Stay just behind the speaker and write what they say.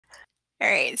All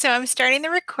right, so I'm starting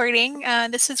the recording.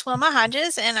 This is Wilma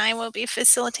Hodges, and I will be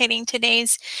facilitating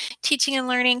today's teaching and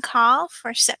learning call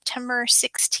for September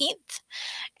 16th.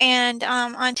 And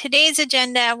on today's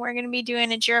agenda, we're going to be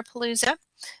doing a Jirapalooza.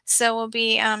 So we'll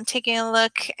be taking a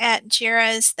look at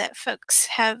Jiras that folks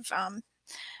have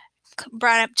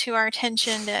brought up to our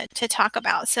attention to talk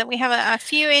about. So we have a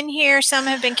few in here. Some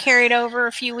have been carried over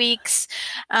a few weeks,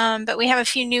 but we have a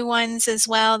few new ones as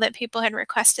well that people had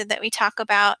requested that we talk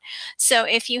about. So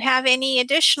if you have any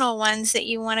additional ones that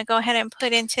you want to go ahead and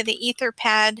put into the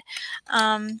Etherpad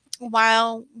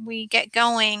while we get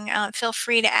going, feel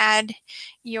free to add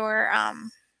your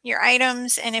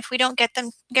items, and if we don't get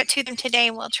to them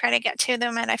today, we'll try to get to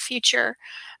them at a future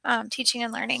teaching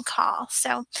and learning call.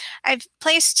 So I've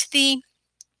placed the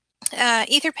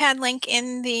Etherpad link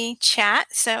in the chat,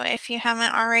 so if you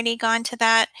haven't already gone to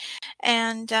that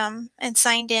and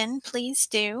signed in, please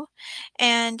do.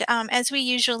 And as we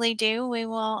usually do, we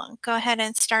will go ahead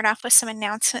and start off with some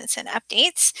announcements and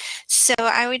updates. So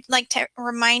I would like to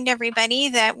remind everybody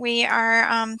that we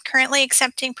are currently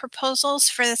accepting proposals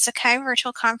for the Sakai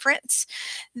Virtual Conference.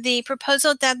 The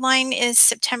proposal deadline is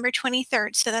September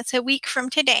 23rd, so that's a week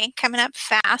from today, coming up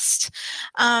fast.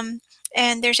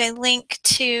 And there's a link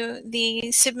to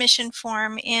the submission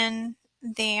form in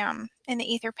the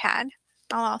Etherpad.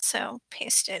 I'll also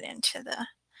paste it into the,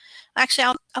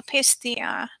 actually I'll paste the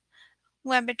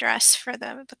web address for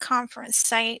the conference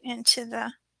site into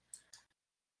the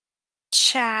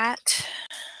chat.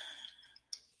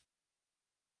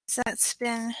 So that's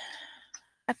been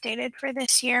updated for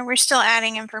this year. We're still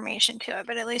adding information to it,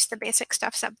 but at least the basic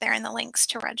stuff's up there and the links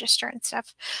to register and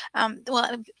stuff.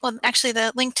 Well, actually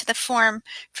the link to the form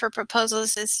for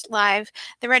proposals is live.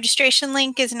 The registration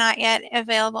link is not yet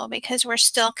available because we're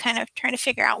still kind of trying to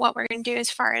figure out what we're going to do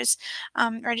as far as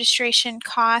registration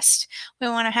cost. We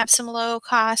want to have some low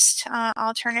cost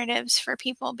alternatives for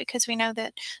people because we know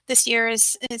that this year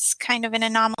is kind of an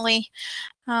anomaly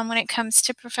when it comes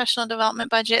to professional development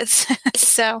budgets.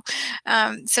 So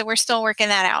we're still working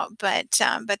that out, but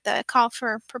the call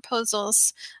for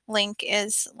proposals link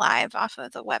is live off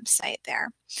of the website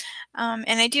there. And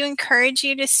I do encourage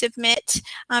you to submit,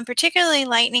 particularly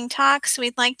lightning talks.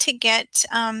 We'd like to get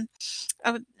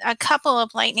a couple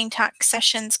of lightning talk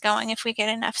sessions going if we get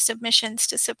enough submissions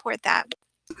to support that.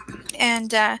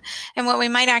 And what we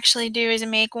might actually do is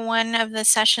make one of the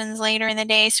sessions later in the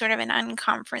day sort of an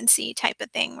unconferencey type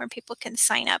of thing where people can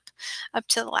sign up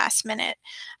to the last minute,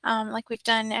 like we've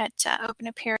done at Open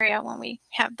Apereo when we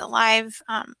have the live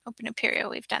Open Apereo.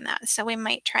 We've done that, so we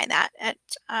might try that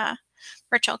at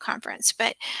virtual conference.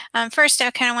 But first,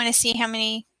 I kind of want to see how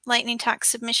many lightning talk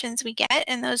submissions we get,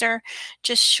 and those are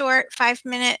just short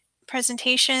 5-minute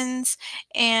presentations,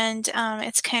 and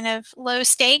it's kind of low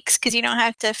stakes because you don't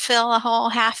have to fill a whole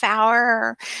half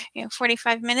hour or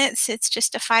 45 minutes. It's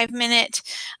just a 5-minute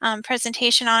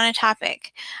presentation on a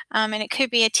topic, and it could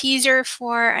be a teaser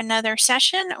for another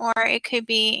session, or it could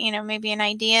be maybe an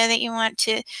idea that you want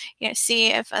to see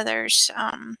if others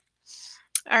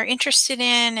are interested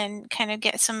in and kind of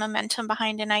get some momentum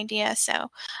behind an idea.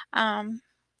 So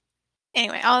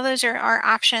anyway, all those are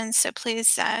options, so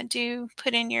please do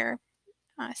put in your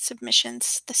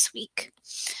submissions this week.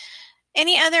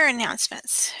 Any other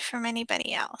announcements from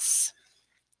anybody else?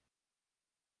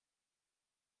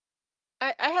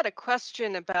 I had a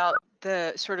question about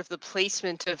the sort of the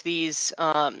placement of these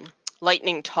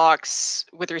lightning talks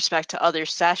with respect to other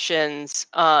sessions.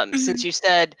 Since you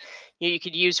said you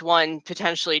could use one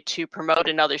potentially to promote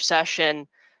another session,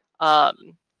 I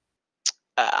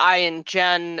and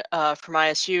Jen from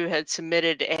ISU had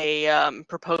submitted a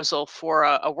proposal for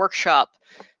a workshop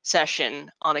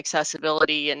session on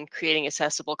accessibility and creating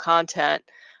accessible content.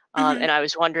 And I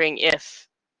was wondering if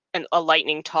a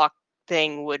lightning talk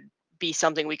thing would be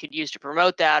something we could use to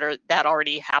promote that, or that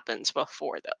already happens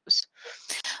before those.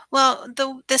 Well,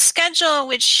 the schedule,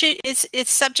 which is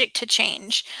subject to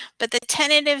change, but the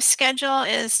tentative schedule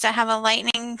is to have a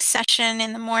lightning session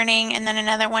in the morning and then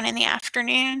another one in the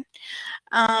afternoon.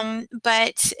 So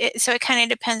it kind of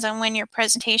depends on when your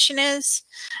presentation is,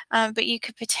 but you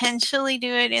could potentially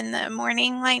do it in the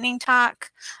morning lightning talk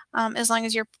as long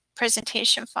as your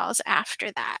presentation falls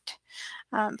after that.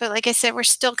 But like I said, we're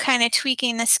still kind of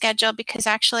tweaking the schedule because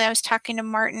actually I was talking to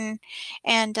Martin,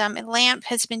 and LAMP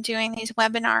has been doing these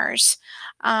webinars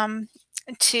on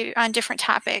different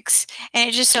topics, and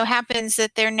it just so happens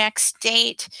that their next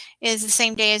date is the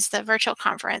same day as the virtual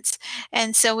conference,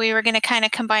 and so we were going to kind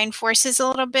of combine forces a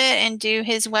little bit and do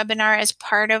his webinar as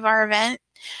part of our event.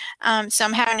 So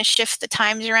I'm having to shift the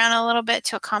times around a little bit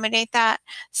to accommodate that.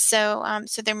 So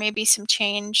there may be some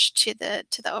change to the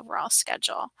overall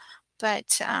schedule.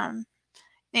 But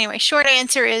anyway, short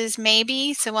answer is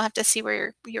maybe. So we'll have to see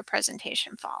where your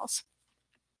presentation falls.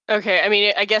 Okay, I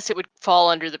mean, I guess it would fall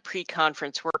under the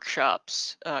pre-conference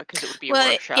workshops because it would be a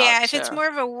workshop. Yeah, if it's more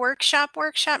of a workshop,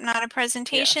 not a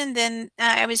presentation, then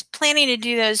I was planning to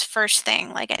do those first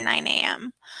thing, like at 9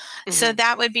 a.m. So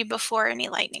that would be before any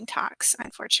lightning talks,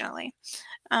 unfortunately.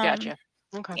 Gotcha.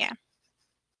 Okay. Yeah.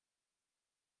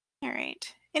 All right.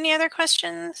 Any other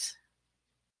questions?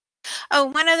 Oh,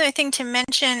 one other thing to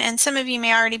mention, and some of you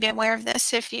may already be aware of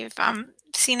this if you've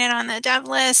seen it on the dev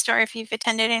list or if you've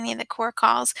attended any of the core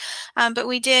calls, but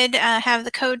we did have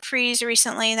the code freeze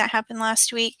recently. That happened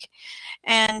last week,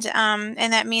 and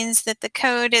that means that the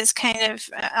code is kind of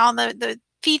all the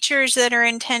features that are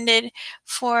intended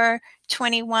for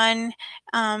 21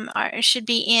 should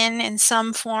be in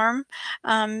some form.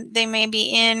 They may be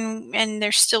in and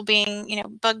there's still being,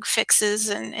 bug fixes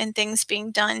and things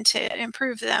being done to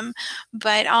improve them,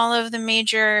 but all of the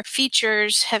major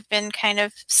features have been kind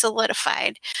of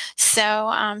solidified.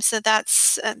 So so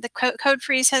that's the code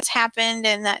freeze has happened,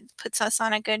 and that puts us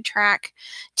on a good track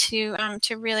to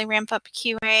really ramp up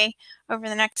QA over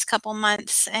the next couple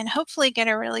months and hopefully get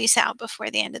a release out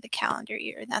before the end of the calendar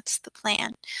year. That's the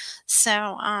plan.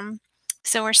 So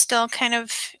so we're still kind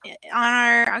of on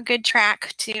our good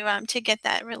track to get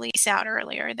that release out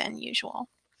earlier than usual.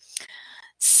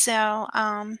 So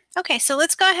okay, so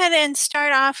let's go ahead and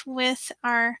start off with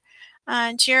our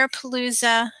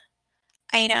Jirapalooza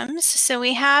items. So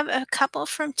we have a couple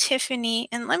from Tiffany,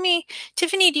 and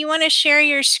Tiffany, do you want to share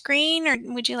your screen, or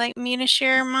would you like me to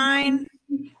share mine?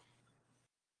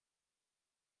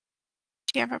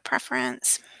 Do you have a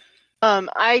preference?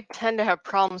 I tend to have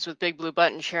problems with Big Blue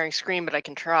Button sharing screen, but I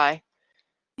can try.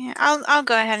 Yeah, I'll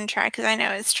go ahead and try because I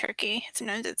know it's tricky.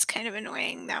 Sometimes it's kind of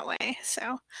annoying that way.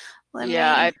 So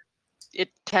it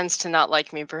tends to not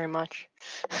like me very much.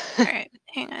 All right,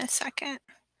 hang on a second.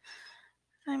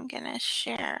 I'm gonna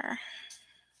share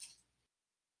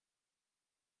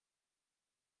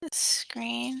the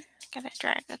screen. Gotta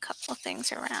drag a couple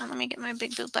things around. Let me get my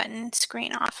Big Blue Button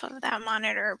screen off of that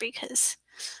monitor because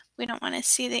we don't want to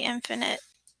see the infinite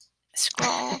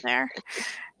scroll there.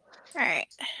 All right.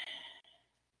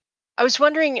 I was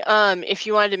wondering if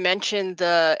you wanted to mention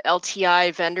the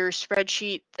LTI vendor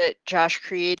spreadsheet that Josh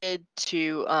created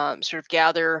to sort of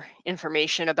gather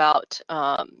information about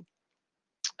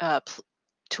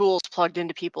tools plugged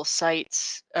into people's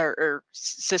sites or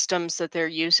systems that they're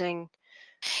using.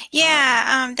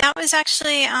 Yeah, that was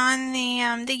actually on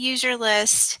the user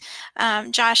list.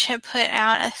 Josh had put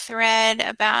out a thread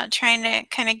about trying to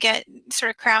kind of get sort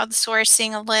of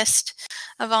crowdsourcing a list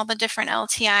of all the different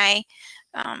LTI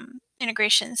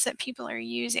integrations that people are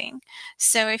using.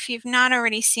 So if you've not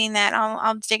already seen that,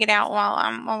 I'll dig it out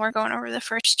while we're going over the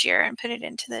first year and put it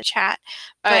into the chat.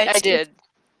 But I did.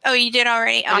 Oh, you did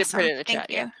already? Awesome. I did put it in the chat,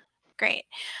 Thank you. Great.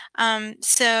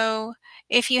 So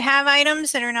if you have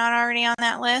items that are not already on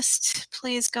that list,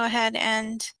 please go ahead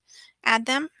and add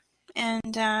them,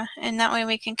 and that way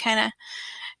we can kind of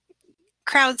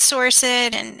crowdsource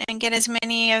it and get as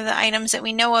many of the items that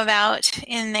we know about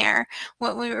in there.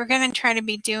 What we were going to try to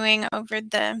be doing over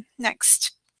the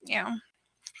next,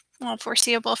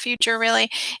 foreseeable future really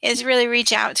is really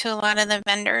reach out to a lot of the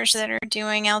vendors that are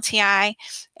doing LTI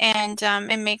and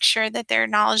make sure that they're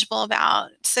knowledgeable about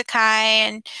Sakai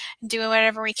and do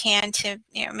whatever we can to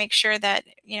make sure that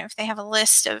if they have a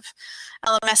list of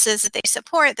LMSs that they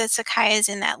support, that Sakai is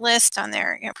in that list on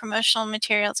their promotional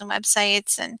materials and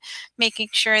websites, and making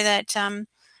sure that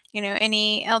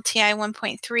any LTI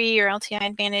 1.3 or LTI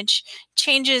Advantage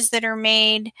changes that are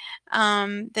made,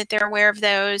 that they're aware of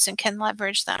those and can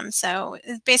leverage them. So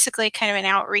it's basically kind of an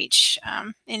outreach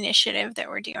initiative that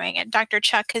we're doing. And Dr.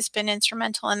 Chuck has been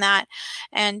instrumental in that.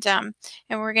 And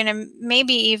we're going to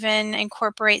maybe even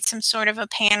incorporate some sort of a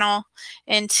panel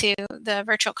into the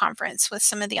virtual conference with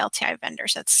some of the LTI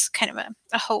vendors. That's kind of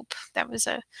a hope. That was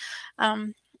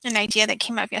an idea that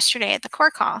came up yesterday at the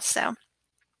core call. So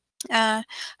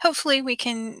hopefully we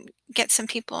can get some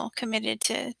people committed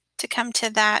to come to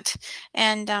that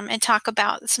and talk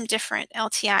about some different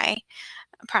LTI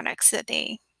products that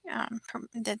they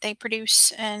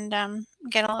produce and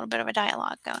get a little bit of a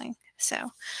dialogue going. So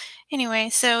anyway,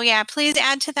 so yeah, please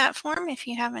add to that form if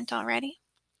you haven't already.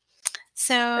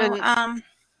 So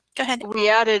go ahead. We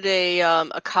added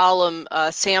a column.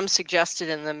 Sam suggested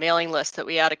in the mailing list that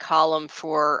we add a column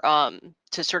for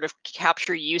to sort of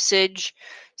capture usage.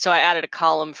 So I added a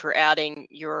column for adding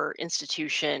your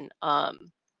institution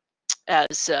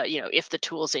as if the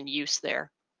tool's in use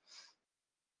there.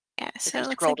 Yeah, so it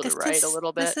looks like to the right a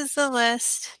little bit. This is the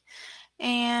list,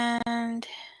 and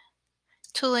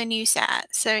tool in use at.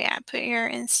 So yeah, put your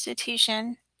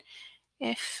institution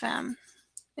if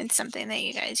it's something that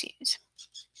you guys use.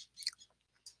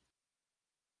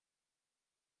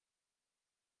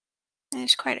 And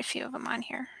there's quite a few of them on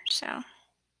here, so.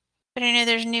 But I know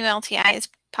there's new LTIs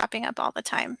popping up all the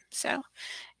time. So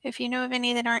if you know of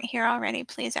any that aren't here already,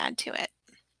 please add to it.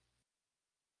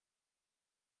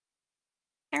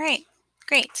 All right,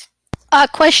 great. A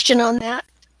question on that.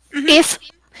 Mm-hmm.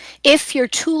 If your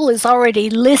tool is already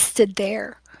listed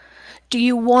there, do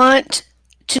you want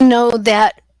to know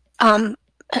that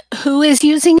who is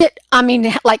using it? I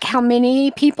mean, like how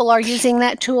many people are using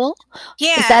that tool?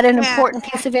 Yeah. Is that an important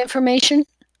piece of information?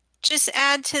 Just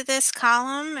add to this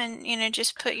column and,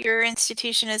 just put your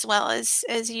institution as well as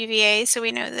UVA so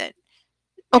we know that.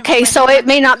 Okay, so it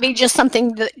may not be just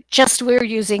something that just we're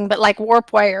using, but like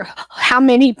WarpWire, how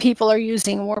many people are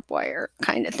using WarpWire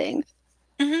kind of thing?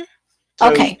 Mm-hmm.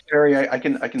 So, okay. Terry, I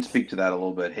can speak to that a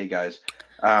little bit. Hey, guys.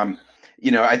 I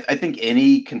think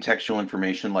any contextual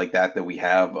information like that we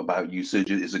have about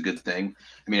usage is a good thing.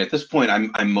 I mean, at this point,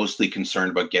 I'm mostly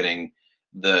concerned about getting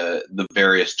the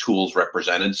various tools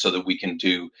represented so that we can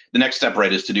do the next step,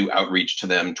 right, is to do outreach to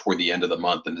them toward the end of the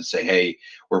month and to say, hey,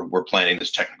 we're planning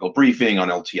this technical briefing on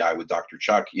LTI with Dr.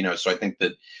 Chuck. So I think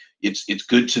that it's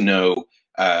good to know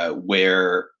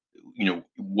where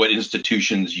what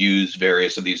institutions use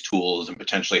various of these tools and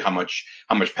potentially how much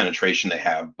penetration they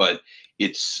have, but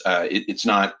it's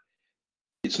not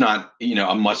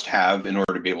a must-have in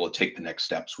order to be able to take the next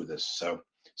steps with this.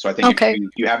 So I think if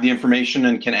you have the information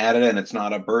and can add it and it's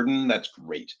not a burden, that's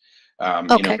great.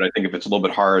 But I think if it's a little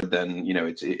bit hard, then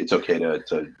it's okay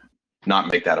to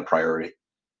not make that a priority.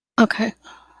 Okay,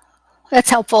 that's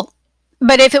helpful.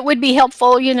 But if it would be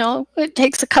helpful, it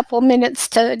takes a couple minutes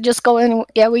to just go in.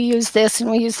 Yeah, we use this and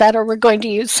we use that, or we're going to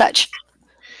use such.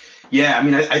 Yeah, I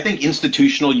mean, I think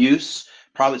institutional use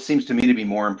probably seems to me to be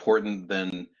more important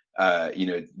than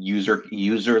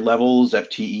user levels,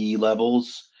 FTE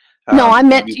levels. No, I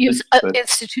meant use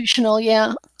institutional.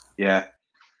 Yeah. Yeah.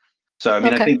 So I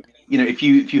mean, I think if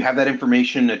you have that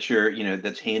information that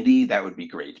that's handy, that would be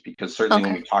great, because certainly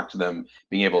when we talk to them,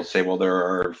 being able to say, well, there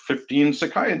are 15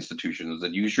 Sakai institutions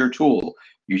that use your tool,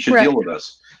 you should deal with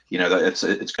us.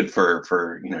 It's good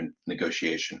for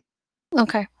negotiation.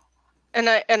 Okay. And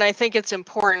I think it's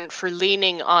important for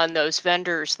leaning on those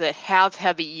vendors that have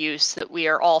heavy use that we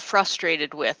are all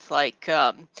frustrated with, like,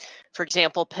 for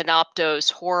example, Panopto's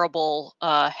horrible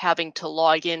having to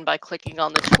log in by clicking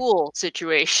on the tool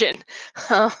situation.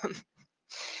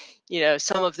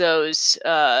 Some of those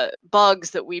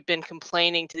bugs that we've been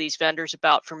complaining to these vendors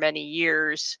about for many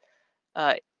years,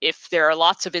 if there are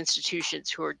lots of institutions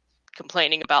who are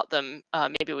complaining about them,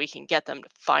 maybe we can get them to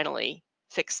finally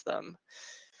fix them.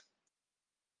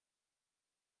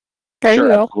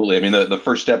 Sure, absolutely. I mean, the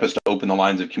first step is to open the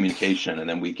lines of communication, and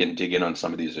then we can dig in on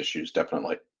some of these issues,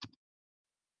 definitely.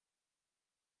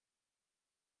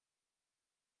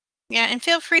 Yeah, and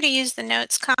feel free to use the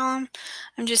notes column.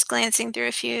 I'm just glancing through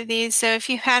a few of these. So if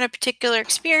you had a particular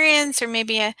experience or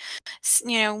maybe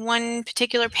one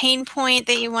particular pain point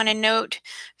that you want to note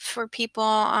for people,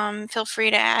 feel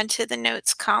free to add to the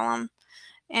notes column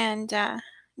and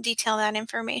detail that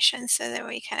information so that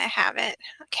we kind of have it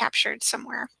captured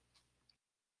somewhere.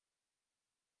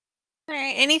 All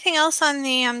right, anything else on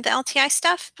the LTI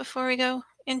stuff before we go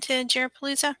into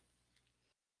Jirapalooza?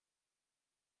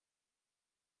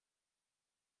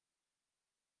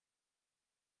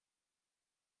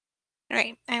 All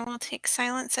right, I will take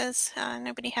silence as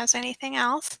nobody has anything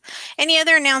else. Any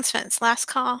other announcements? Last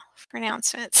call for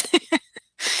announcements.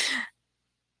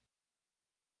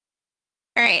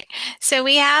 All right, so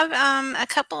we have a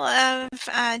couple of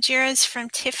JIRAs from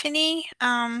Tiffany.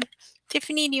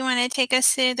 Tiffany, do you want to take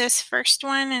us through this first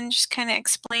one and just kind of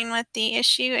explain what the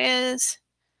issue is?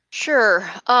 Sure.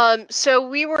 So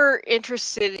we were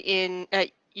interested in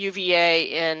UVA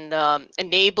in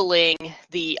enabling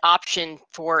the option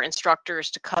for instructors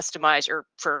to customize, or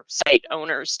for site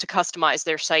owners to customize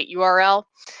their site URL,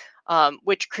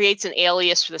 which creates an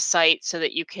alias for the site so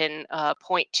that you can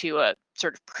point to a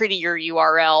sort of prettier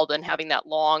URL than having that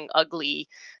long, ugly,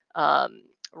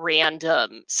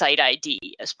 random site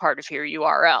ID as part of your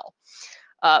URL.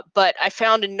 But I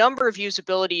found a number of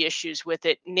usability issues with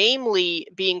it, namely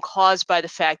being caused by the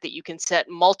fact that you can set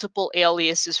multiple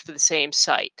aliases for the same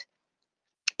site.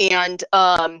 And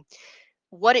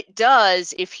what it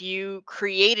does if you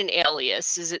create an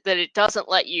alias is that it doesn't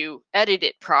let you edit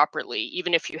it properly,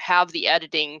 even if you have the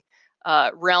editing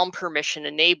realm permission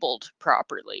enabled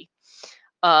properly.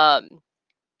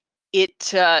 It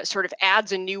sort of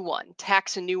adds a new one,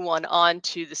 tacks a new one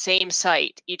onto the same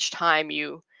site each time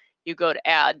you you go to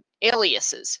add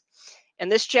aliases.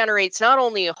 And this generates not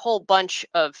only a whole bunch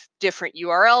of different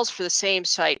URLs for the same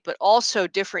site, but also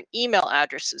different email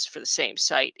addresses for the same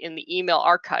site in the email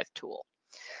archive tool,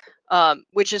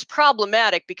 which is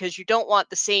problematic because you don't want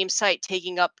the same site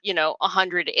taking up,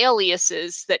 100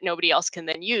 aliases that nobody else can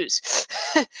then use.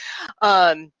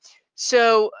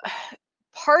 So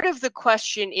part of the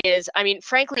question is,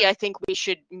 frankly, I think we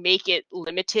should make it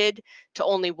limited to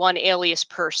only one alias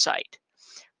per site.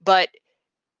 But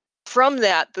from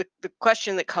that, the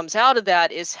question that comes out of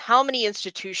that is how many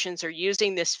institutions are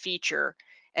using this feature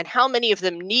and how many of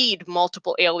them need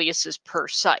multiple aliases per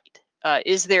site?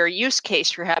 Is there a use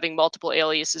case for having multiple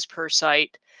aliases per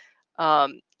site?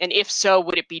 And if so,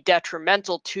 would it be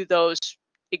detrimental to those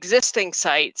existing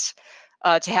sites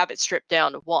to have it stripped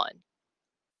down to one?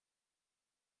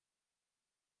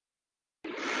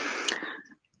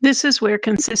 This is where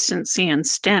consistency and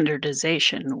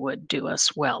standardization would do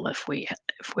us well if we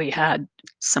had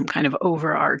some kind of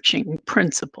overarching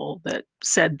principle that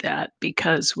said that,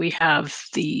 because we have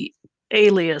the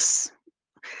alias.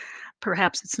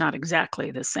 Perhaps it's not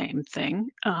exactly the same thing,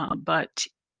 but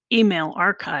email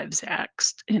archives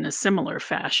acts in a similar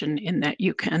fashion in that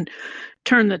you can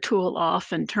turn the tool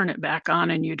off and turn it back on,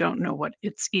 and you don't know what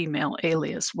its email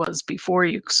alias was before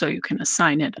you, so you can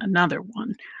assign it another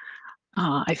one.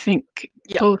 I think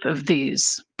both of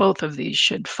these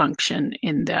should function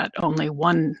in that only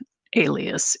one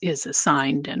alias is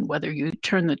assigned, and whether you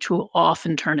turn the tool off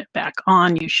and turn it back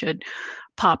on, you should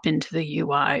pop into the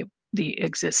UI the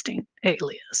existing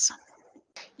alias.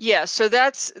 Yeah, so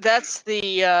that's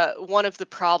the one of the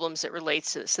problems that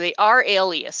relates to this. So they are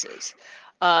aliases.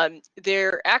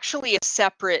 They're actually a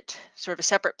separate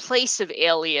place of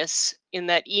alias in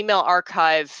that email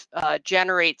archive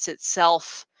generates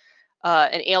itself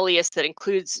an alias that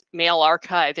includes mail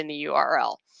archive in the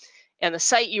URL, and the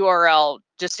site URL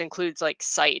just includes like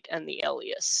site and the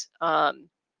alias.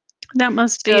 That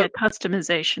must be a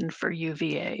customization for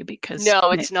UVA, because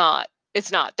no, it's not.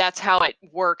 It's not. That's how it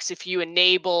works if you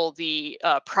enable the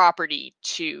property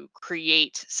to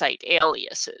create site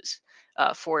aliases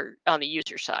on the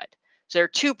user side. So there are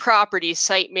two properties: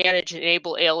 site manage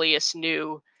enable alias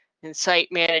new, and site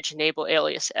manage enable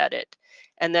alias edit.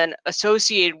 And then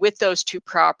associated with those two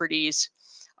properties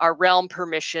are realm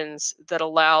permissions that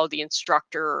allow the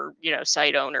instructor or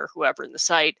site owner, whoever in the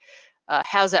site,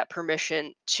 has that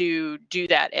permission to do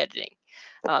that editing.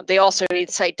 They also need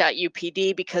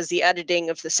site.upd because the editing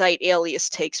of the site alias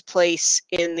takes place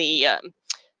in the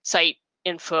site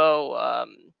info,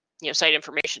 site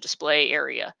information display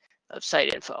area of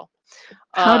site info.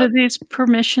 How do these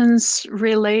permissions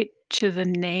relate to the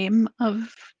name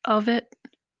of it?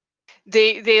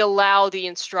 They allow the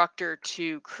instructor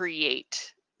to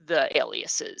create the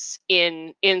aliases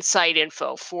in site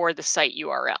info for the site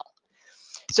URL.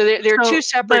 So there are two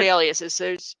separate aliases.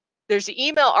 There's the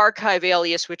email archive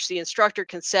alias, which the instructor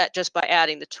can set just by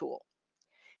adding the tool.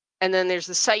 And then there's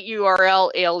the site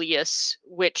URL alias,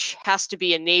 which has to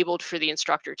be enabled for the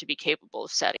instructor to be capable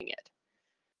of setting it.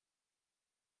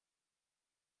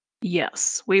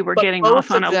 Yes, we were getting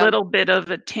off on a little bit of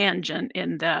a tangent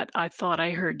in that I thought I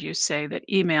heard you say that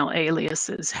email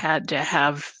aliases had to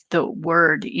have the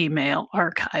word email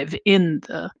archive in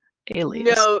the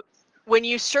alias. No, when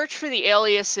you search for the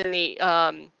alias in the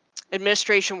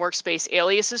administration workspace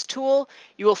aliases tool,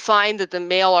 you will find that the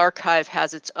mail archive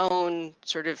has its own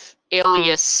sort of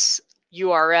alias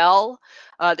URL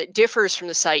that differs from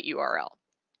the site URL.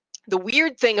 The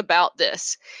weird thing about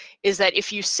this is that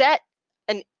if you set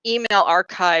an email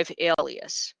archive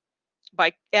alias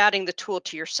by adding the tool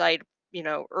to your site,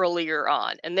 earlier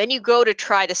on, and then you go to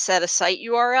try to set a site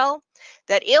URL,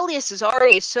 that alias is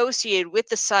already associated with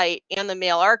the site and the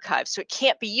mail archive, so it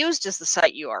can't be used as the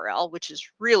site URL, which is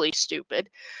really stupid.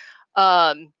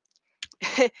 Oh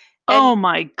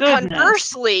my goodness.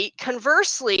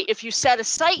 Conversely, if you set a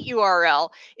site URL,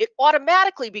 it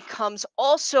automatically becomes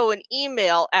also an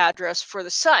email address for the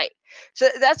site. So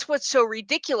that's what's so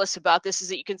ridiculous about this, is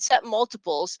that you can set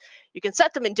multiples, you can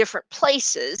set them in different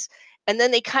places, and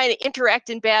then they kind of interact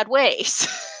in bad ways.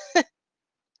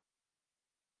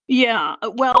 Yeah,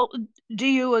 well, do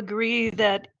you agree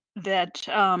that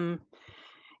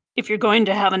if you're going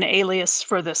to have an alias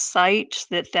for the site,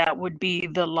 that would be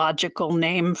the logical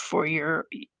name for your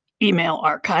email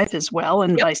archive as well,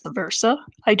 and vice versa?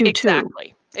 I do too.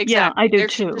 Exactly. Yeah, I do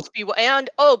too. And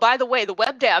by the way, the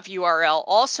WebDAV URL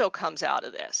also comes out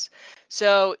of this.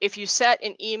 So if you set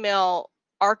an email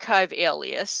archive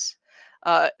alias,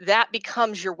 that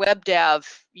becomes your WebDAV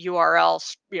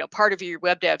URL, part of your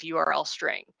WebDAV URL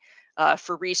string.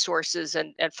 for resources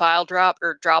and file drop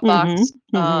or Dropbox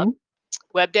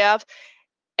WebDAV.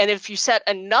 And if you set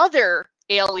another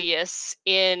alias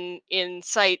in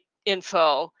site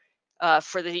info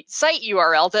for the site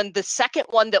URL, then the second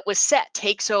one that was set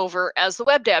takes over as the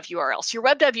WebDAV URL. So your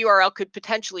WebDAV URL could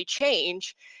potentially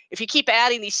change if you keep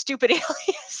adding these stupid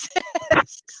aliases.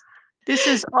 This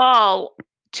is all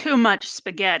too much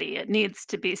spaghetti. It needs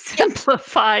to be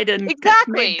simplified and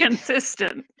made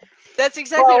consistent. That's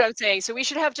exactly what I'm saying. So we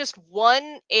should have just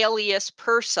one alias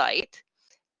per site.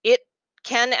 It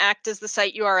can act as the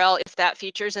site URL if that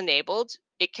feature is enabled.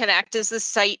 It can act as the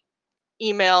site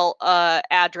email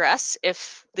address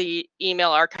if the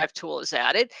email archive tool is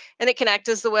added, and it can act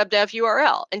as the WebDAV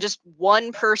URL, and just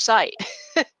one per site.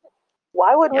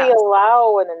 Why would we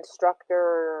allow an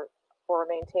instructor or a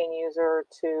maintain user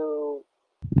to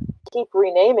keep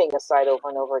renaming a site over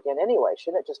and over again anyway?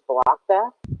 Shouldn't it just block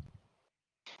that?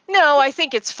 No, I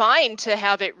think it's fine to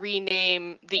have it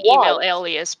rename the email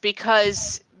alias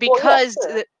because it's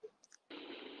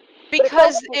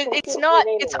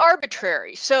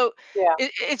arbitrary. So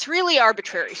it's really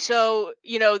arbitrary. So,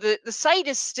 you know, the site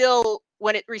is still,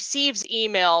 when it receives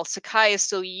email, Sakai is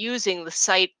still using the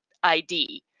site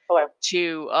ID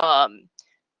to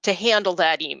handle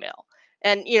that email.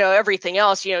 And, you know, everything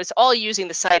else, you know, it's all using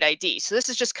the site ID. So this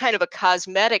is just kind of a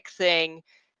cosmetic thing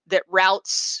that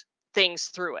routes things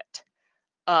through it,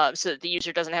 so that the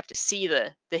user doesn't have to see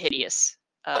the hideous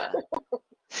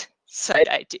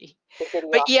site ID.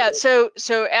 But yeah, so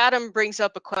Adam brings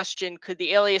up a question: could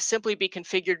the alias simply be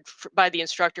configured by the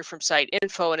instructor from site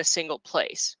info in a single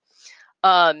place?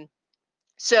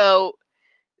 So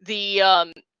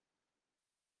the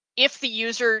if the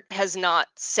user has not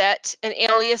set an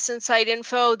alias in site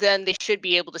info, then they should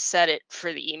be able to set it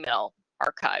for the email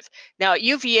archive. Now at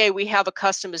UVA, we have a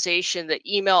customization that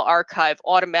email archive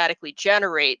automatically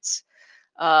generates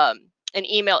an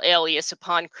email alias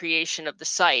upon creation of the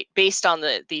site based on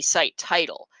the site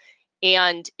title.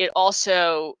 And it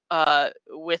also,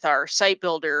 with our site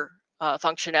builder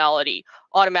functionality,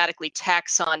 automatically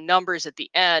tacks on numbers at the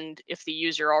end if the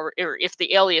user or if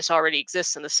the alias already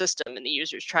exists in the system and the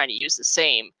user is trying to use the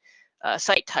same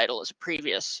site title as a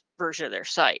previous version of their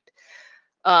site.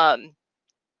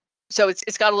 So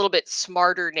it's got a little bit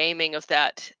smarter naming of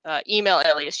that email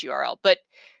alias URL, but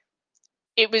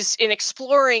it was in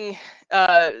exploring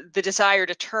the desire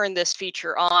to turn this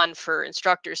feature on for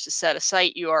instructors to set a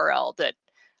site URL that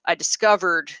I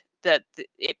discovered that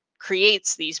it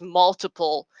creates these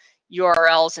multiple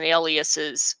URLs and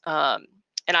aliases,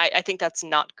 and I think that's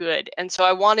not good. And so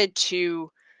I wanted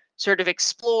to sort of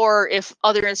explore if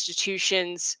other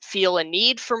institutions feel a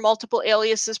need for multiple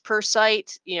aliases per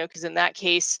site, you know, because in that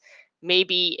case,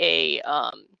 maybe a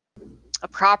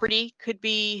property could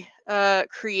be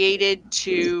created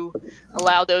to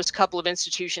allow those couple of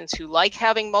institutions who like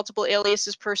having multiple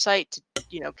aliases per site to,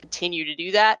 you know, continue to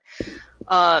do that.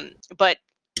 But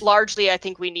largely, I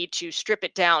think we need to strip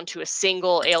it down to a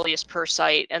single alias per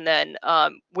site, and then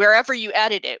wherever you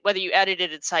edit it, whether you edit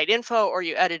it in site info or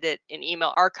you edit it in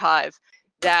email archive,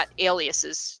 that alias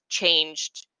is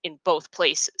changed in both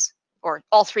places, or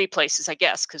all three places, I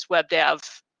guess, because WebDAV,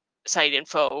 site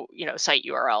info, you know, site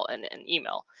URL, and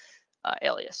email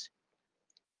alias.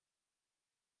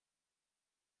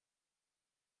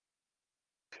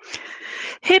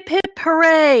 Hip, hip,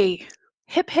 hooray.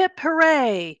 Hip, hip,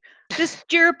 hooray. This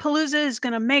Jirapalooza is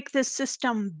going to make this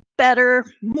system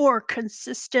better, more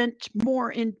consistent,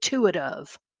 more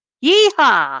intuitive.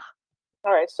 Yeehaw!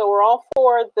 All right, so we're all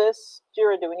for this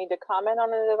Jira. Do we need to comment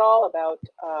on it at all about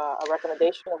a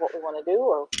recommendation of what we want to do?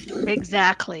 Or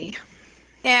exactly.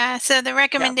 Yeah, so the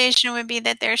recommendation would be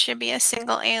that there should be a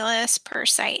single alias per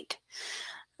site.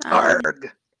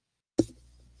 Arg.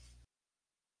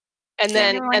 And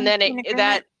then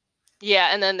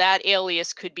that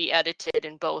alias could be edited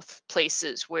in both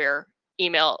places where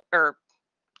email or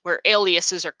where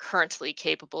aliases are currently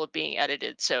capable of being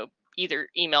edited. So either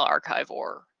email archive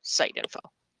or site info.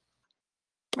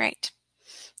 Right.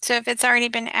 So if it's already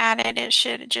been added, it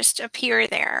should just appear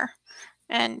there,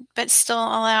 but still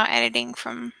allow editing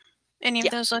from any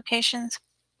of those locations.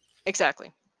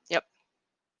 Exactly. Yep.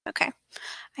 Okay.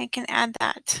 I can add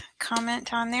that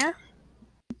comment on there.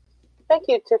 Thank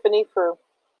you, Tiffany, for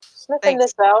sniffing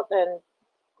this out and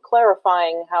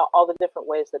clarifying how all the different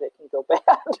ways that it can go bad.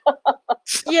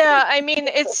 Yeah, I mean,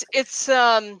 it's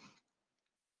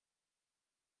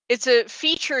a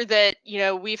feature that, you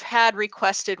know, we've had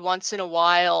requested once in a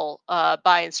while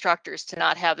by instructors to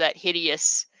not have that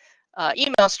hideous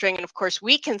email string, and of course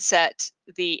we can set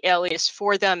the alias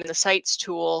for them in the sites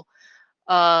tool,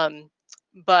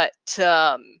 but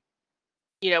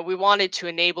we wanted to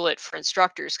enable it for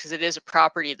instructors because it is a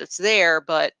property that's there,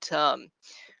 but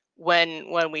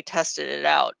when we tested it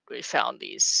out, we found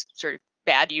these sort of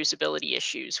bad usability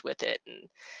issues with it,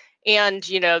 and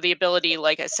the ability,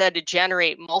 like I said, to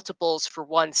generate multiples for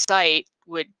one site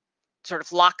would sort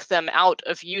of lock them out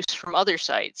of use from other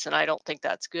sites, and I don't think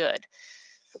that's good.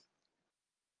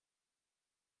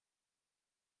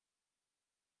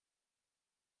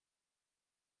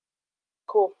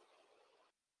 Cool.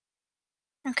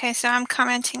 Okay, so I'm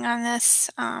commenting on this.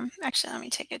 Actually, let me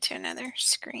take it to another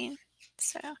screen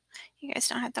so you guys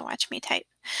don't have to watch me type.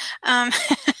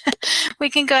 We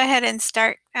can go ahead and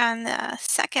start on the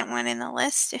second one in the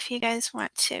list if you guys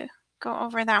want to go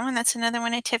over that one. That's another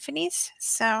one of Tiffany's.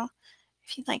 So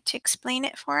if you'd like to explain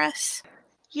it for us.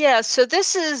 Yeah, so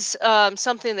this is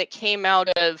something that came out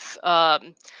of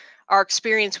our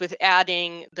experience with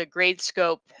adding the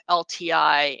GradeScope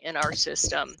LTI in our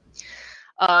system.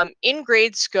 In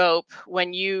GradeScope,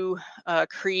 when you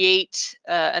create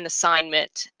an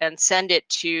assignment and send it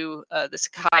to the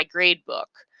Sakai gradebook,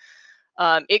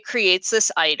 it creates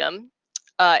this item,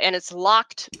 and it's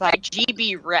locked by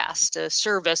GBRest, a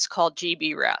service called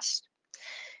GBRest.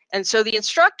 And so the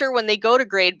instructor, when they go to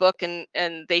Gradebook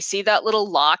and they see that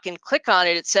little lock and click on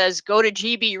it, it says, go to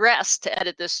GBRest to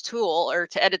edit this tool or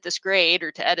to edit this grade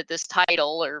or to edit this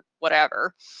title or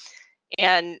whatever.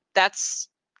 And that's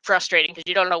frustrating because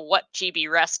you don't know what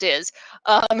GBRest is.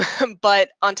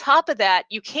 But on top of that,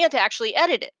 you can't actually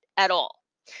edit it at all.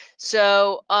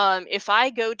 So if I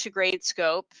go to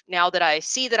GradeScope, now that I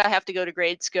see that I have to go to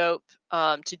GradeScope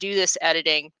to do this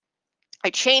editing, I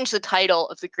change the title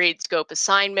of the GradeScope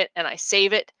assignment and I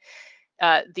save it.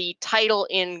 The title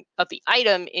of the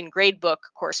item in Gradebook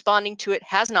corresponding to it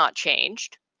has not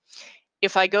changed.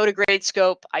 If I go to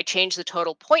GradeScope, I change the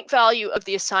total point value of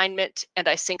the assignment and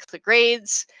I sync the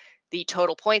grades. The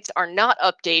total points are not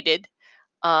updated,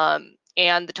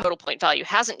 and the total point value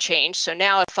hasn't changed. So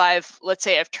now if let's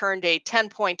say I've turned a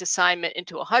 10-point assignment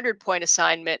into a 100-point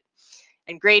assignment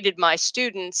and graded my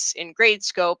students in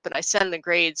GradeScope and I send the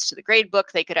grades to the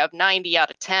gradebook, they could have 90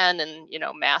 out of 10 and,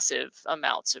 massive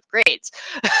amounts of grades.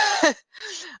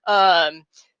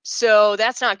 So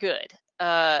that's not good.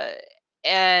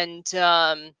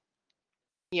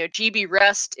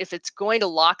 GBRest, if it's going to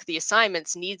lock the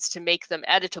assignments, needs to make them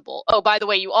editable. Oh, by the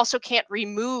way, you also can't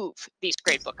remove these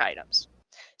gradebook items.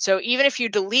 So even if you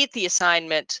delete the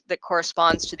assignment that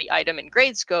corresponds to the item in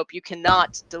GradeScope, you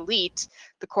cannot delete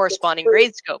the corresponding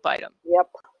GradeScope item. Yep.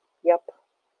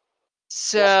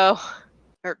 So,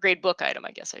 or gradebook item,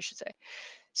 I guess I should say.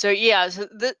 So yeah, so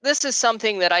this is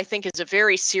something that I think is a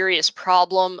very serious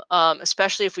problem,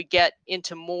 especially if we get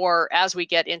into more,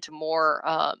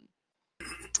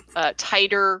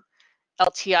 tighter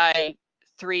LTI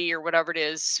 3 or whatever it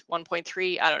is,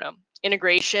 1.3, I don't know,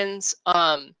 integrations.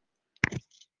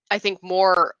 I think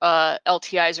more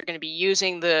LTIs are going to be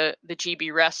using the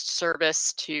GBRest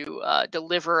service to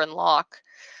deliver and lock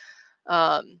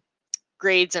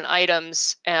grades and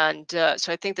items, and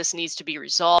so I think this needs to be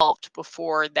resolved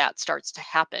before that starts to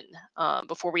happen,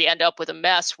 before we end up with a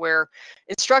mess where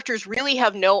instructors really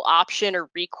have no option or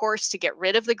recourse to get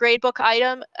rid of the gradebook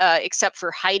item, except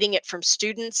for hiding it from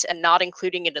students and not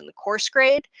including it in the course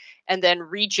grade, and then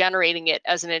regenerating it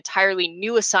as an entirely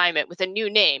new assignment with a new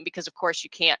name, because of course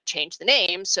you can't change the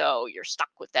name, so you're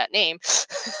stuck with that name.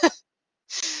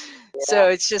 Yeah. So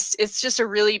it's just a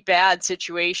really bad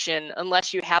situation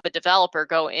unless you have a developer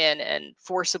go in and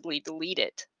forcibly delete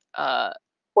it. Well,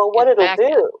 what it'll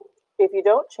do if you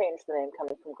don't change the name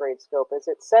coming from GradeScope is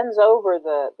it sends over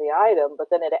the item, but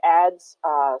then it adds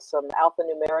some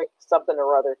alphanumeric something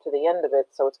or other to the end of it,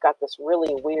 so it's got this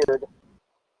really weird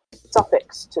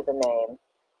suffix to the name.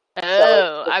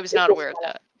 Oh, so I was not aware of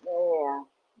that. Yeah.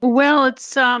 Well,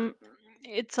 it's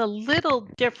a little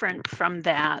different from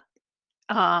that.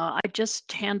 I just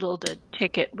handled a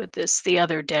ticket with this the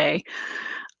other day,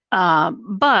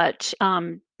 but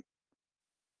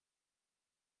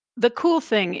the cool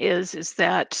thing is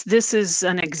that this is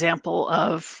an example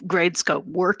of GradeScope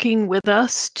working with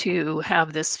us to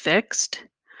have this fixed,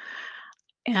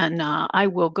 and I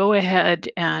will go ahead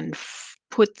and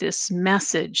put this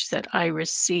message that I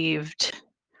received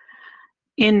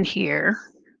in here.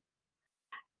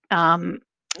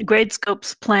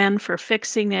 GradeScope's plan for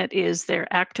fixing it is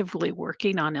they're actively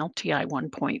working on LTI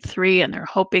 1.3, and they're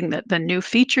hoping that the new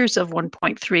features of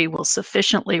 1.3 will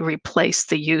sufficiently replace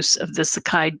the use of the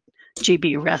Sakai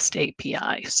GBRest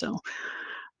API. So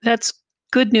that's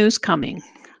good news coming.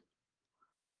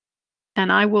 And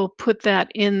I will put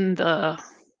that in the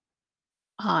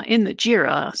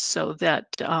Jira so that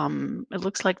it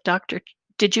looks like Dr.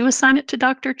 Did you assign it to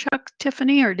Dr. Chuck,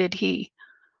 Tiffany, or did he?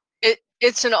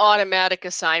 It's an automatic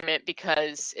assignment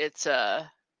because it's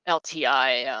a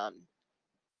LTI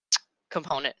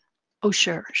component. Oh,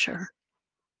 sure, sure.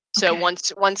 So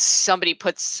Okay. once somebody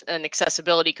puts an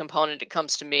accessibility component, it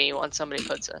comes to me. Once somebody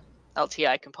puts a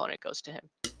LTI component, it goes to him.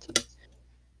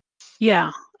 Yeah,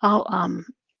 I'll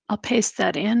paste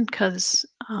that in because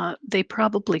they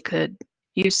probably could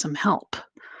use some help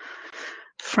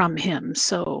from him.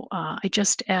 So I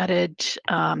just added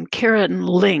Karen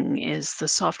Ling is the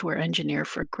software engineer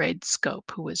for Gradescope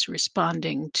who was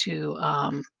responding to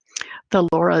the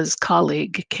Laura's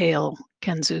colleague, Kale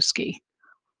Kanzuski.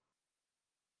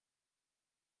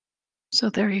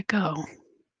 So there you go.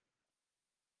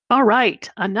 All right,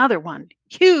 another one.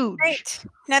 Huge. Great.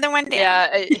 Another one down.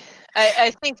 Yeah,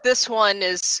 I think this one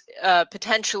is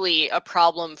potentially a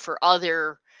problem for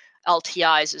other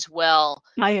LTIs as well.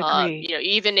 I agree. You know,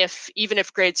 even if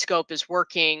Gradescope is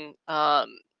working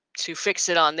to fix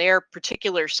it on their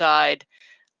particular side,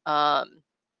 I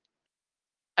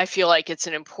feel like it's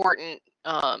an important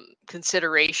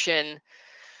consideration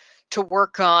to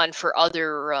work on for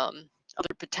other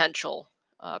potential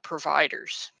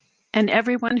providers. And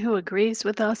everyone who agrees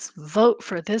with us, vote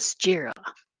for this JIRA.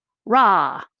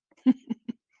 Rah!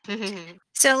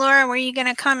 So Laura, were you going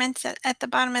to comment at the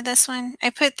bottom of this one? I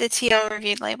put the TL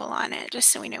reviewed label on it just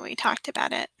so we know we talked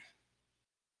about it.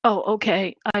 Oh,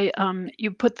 okay.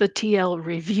 You put the TL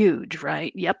reviewed,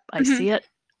 right? Yep, I see it.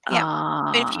 Yeah.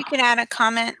 But if you could add a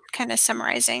comment kind of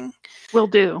summarizing. Will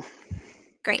do.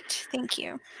 Great. Thank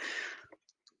you.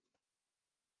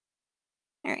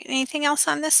 All right. Anything else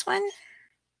on this one?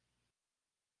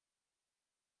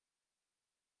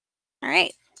 All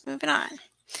right. Moving on.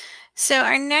 So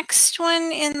our next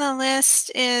one in the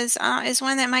list is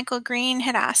one that Michael Green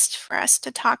had asked for us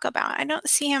to talk about. I don't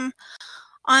see him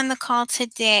on the call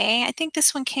today. I think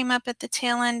this one came up at the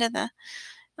tail end of the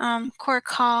core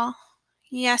call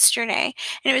yesterday,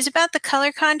 and it was about the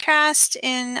color contrast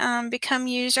in Become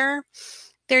User.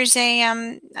 There's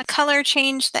a color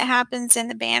change that happens in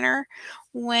the banner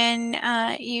when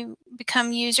you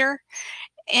become user,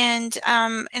 and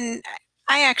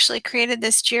I actually created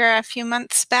this JIRA a few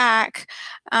months back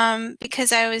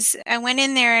because I went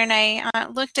in there and I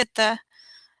looked at the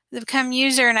Become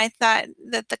User, and I thought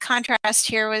that the contrast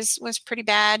here was pretty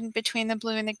bad between the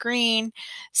blue and the green.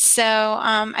 So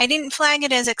I didn't flag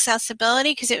it as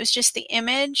accessibility because it was just the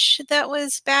image that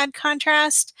was bad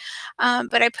contrast.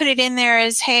 But I put it in there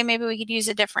as, hey, maybe we could use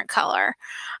a different color.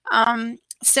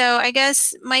 So I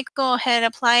guess Michael had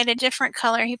applied a different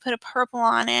color. He put a purple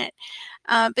on it.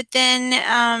 But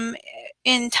then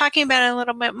in talking about it a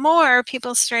little bit more,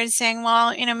 people started saying,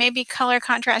 well, you know, maybe color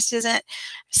contrast isn't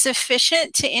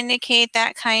sufficient to indicate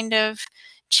that kind of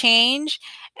change.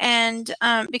 And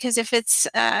because if it's,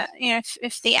 you know,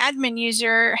 if the admin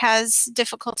user has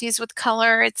difficulties with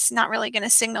color, it's not really going to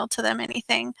signal to them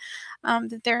anything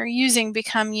that they're using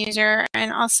Become User.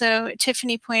 And also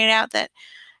Tiffany pointed out that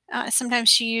sometimes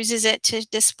she uses it to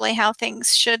display how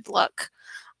things should look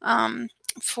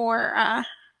for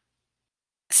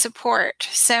support.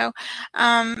 So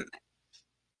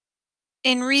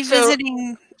in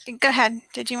revisiting, go ahead.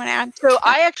 Did you want to add? So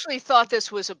I actually thought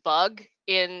this was a bug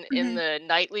in the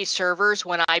nightly servers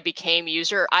when I became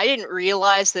user. I didn't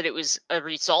realize that it was a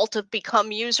result of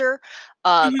Become User.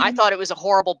 I thought it was a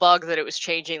horrible bug that it was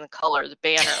changing the color of the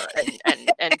banner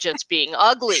and just being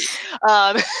ugly.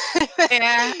 Yeah,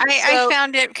 I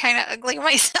found it kind of ugly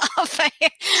myself.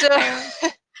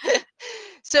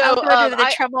 So I'll go to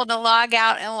the trouble to log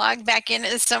out and log back in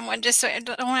as someone just so I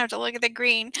don't have to look at the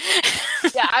green.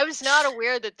 Yeah, I was not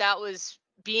aware that that was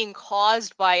being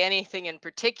caused by anything in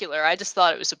particular. I just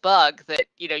thought it was a bug that,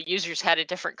 you know, users had a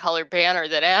different color banner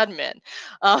than admin.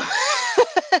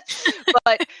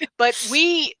 But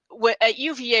we at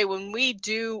UVA, when we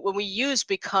use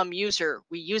Become User,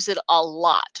 we use it a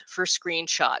lot for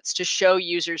screenshots to show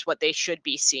users what they should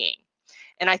be seeing.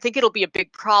 And I think it'll be a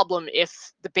big problem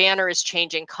if the banner is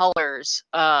changing colors,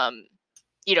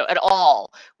 you know, at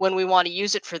all when we want to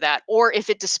use it for that, or if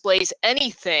it displays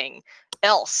anything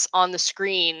else on the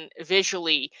screen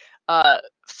visually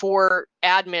for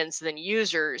admins than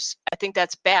users. I think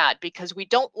that's bad because we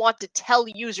don't want to tell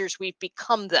users we've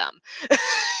become them.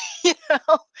 You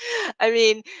know, I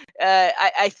mean,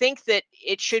 I think that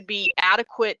it should be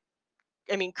adequate.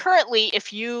 I mean, currently,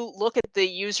 if you look at the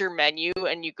user menu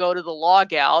and you go to the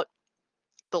logout,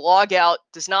 the logout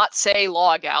does not say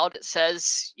logout. It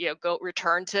says, you know, go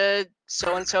return to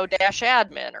so-and-so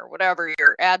 -admin or whatever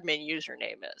your admin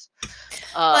username is.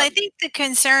 Well, I think the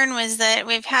concern was that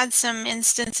we've had some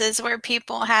instances where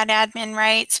people had admin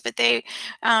rights, but they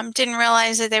didn't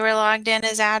realize that they were logged in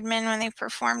as admin when they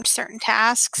performed certain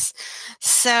tasks.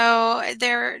 So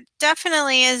there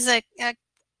definitely is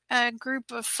a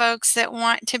group of folks that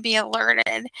want to be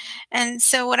alerted. And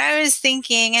so what I was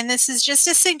thinking, and this is just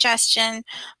a suggestion,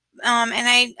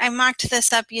 and I mocked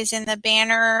this up using the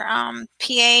banner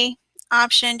PA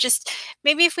option. Just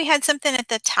maybe if we had something at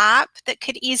the top that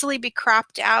could easily be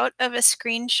cropped out of a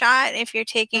screenshot. If you're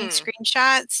taking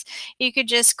screenshots, you could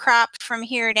just crop from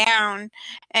here down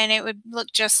and it would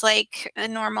look just like a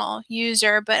normal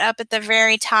user, but up at the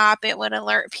very top, it would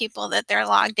alert people that they're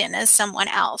logged in as someone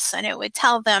else, and it would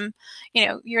tell them, you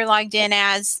know, you're logged in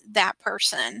as that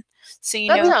person. So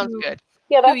you that know sounds good.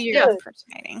 Yeah, who that's you're good.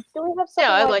 impersonating. Do we have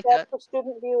something I like that for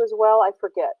student view as well? I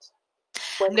forget.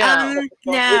 No,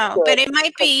 but it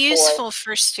might be Boy. useful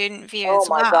for student view Oh as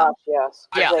my well. gosh, yes.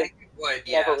 Yeah. I think it would,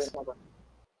 yes.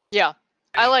 Yeah,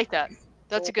 I like that.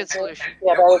 That's a good solution.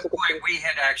 Yeah, At that one is a good point, solution. we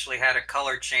had actually had a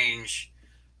color change.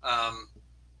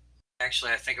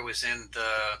 Actually, I think it was in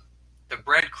the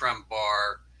breadcrumb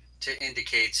bar to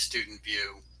indicate student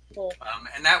view.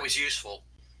 And that was useful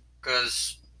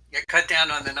because it cut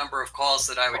down on the number of calls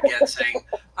that I would get saying,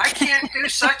 I can't do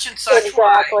such and such.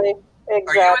 Exactly. Why?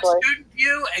 Exactly. Are you in student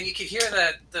view? And you could hear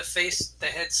the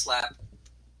head slap,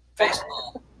 face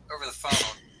palm over the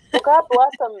phone. Well, God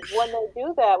bless them. When they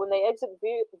do that, when they exit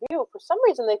view, for some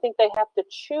reason they think they have to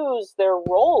choose their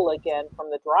role again from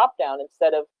the drop down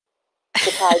instead of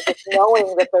just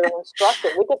knowing that they're an instructor.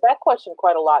 We get that question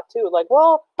quite a lot too. Like,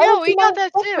 well, yeah, we got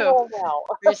that too now.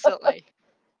 recently.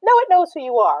 No, it knows who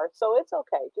you are, so it's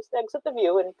okay. Just exit the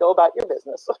view and go about your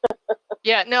business.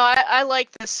 Yeah, no, I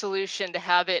like this solution to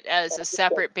have it as a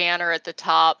separate banner at the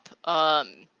top.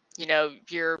 You know,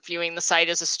 you're viewing the site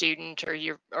as a student, or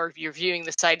you're viewing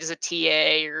the site as a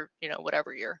TA, or you know,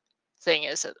 whatever your thing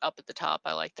is up at the top.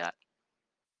 I like that.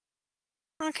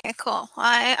 Okay, cool.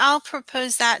 I'll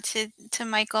propose that to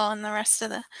Michael and the rest of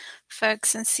the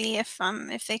folks and see if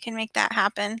they can make that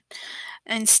happen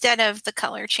instead of the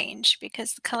color change,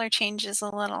 because the color change is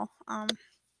a little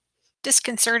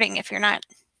disconcerting if you're not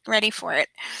ready for it.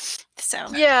 So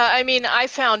yeah, I mean, I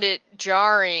found it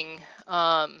jarring,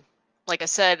 like I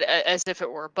said, as if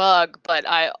it were a bug, but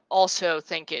I also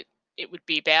think it would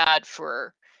be bad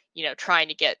for, you know, trying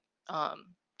to get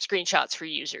screenshots for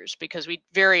users, because we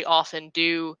very often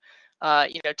do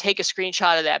you know, take a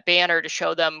screenshot of that banner to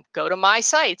show them, go to my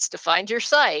sites to find your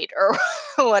site or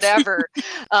whatever.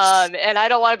 And I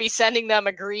don't want to be sending them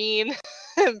a green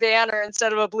banner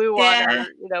instead of a blue one, or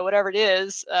you know, whatever it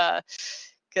is,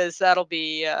 because that'll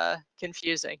be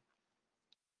confusing.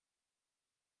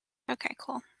 okay,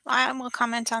 cool. I will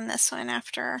comment on this one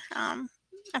after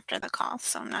the call,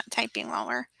 so I'm not typing while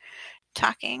we're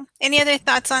talking. Any other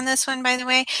thoughts on this one, by the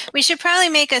way? We should probably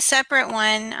make a separate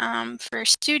one for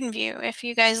student view if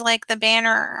you guys like the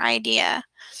banner idea.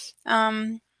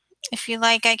 If you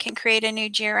like, I can create a new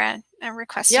Jira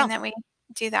requesting that we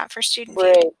do that for student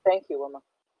view. Great, thank you, Wilma.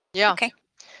 Yeah. Okay.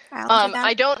 I'll do that.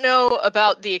 I don't know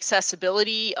about the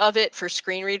accessibility of it for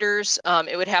screen readers.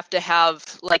 It would have to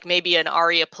have like maybe an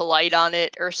ARIA polite on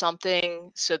it or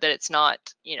something, so that it's not,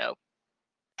 you know,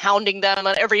 hounding them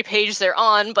on every page they're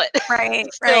on, but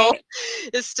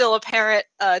it's still apparent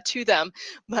to them.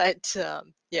 But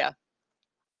yeah.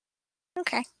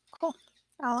 Okay, cool.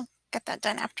 I'll get that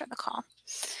done after the call.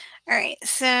 All right,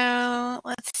 so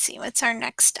let's see, what's our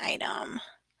next item?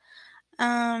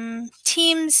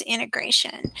 Teams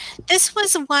integration. This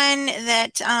was one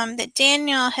that that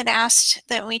Daniel had asked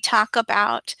that we talk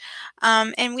about,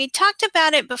 and we talked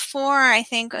about it before. I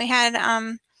think we had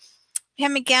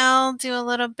Miguel do a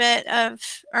little bit of,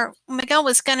 or Miguel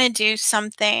was going to do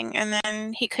something and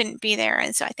then he couldn't be there.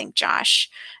 And so I think Josh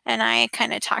and I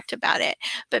kind of talked about it.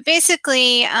 But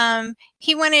basically,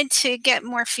 he wanted to get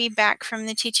more feedback from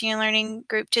the teaching and learning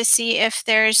group to see if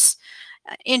there's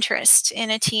interest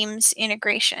in a Teams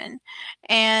integration.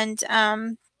 And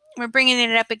we're bringing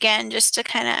it up again just to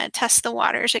kind of test the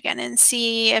waters again and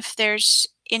see if there's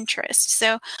interest.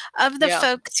 So of the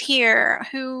folks here,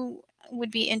 who would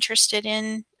be interested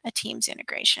in a Teams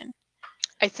integration?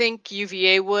 I think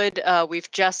UVA would.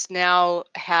 We've just now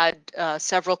had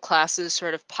several classes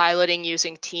sort of piloting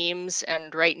using Teams,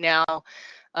 and right now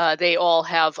they all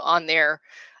have on their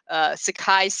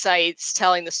Sakai sites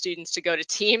telling the students to go to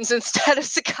Teams instead of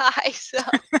Sakai. So.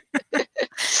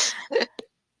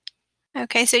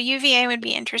 Okay, so UVA would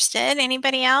be interested.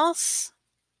 Anybody else?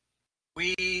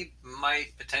 We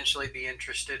might potentially be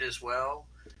interested as well.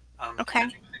 Okay.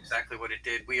 Exactly what it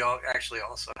did. We all actually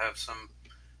also have some.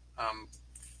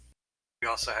 We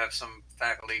also have some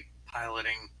faculty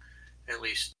piloting, at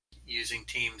least using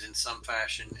Teams in some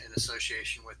fashion in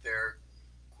association with their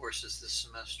courses this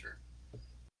semester.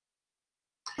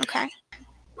 Okay.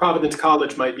 Providence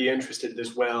College might be interested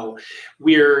as well.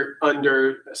 We're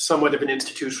under somewhat of an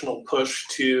institutional push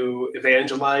to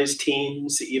evangelize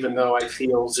Teams, even though I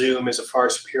feel Zoom is a far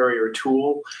superior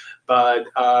tool. But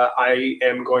I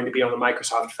am going to be on the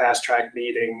Microsoft Fast Track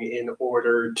meeting in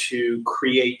order to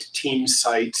create Teams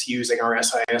sites using our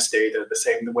SIS data the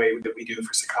same way that we do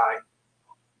for Sakai.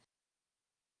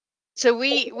 So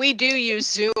we do use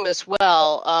Zoom as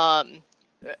well,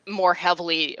 more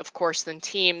heavily, of course, than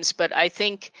Teams. But I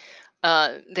think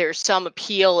there's some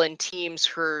appeal in Teams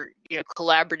for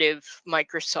collaborative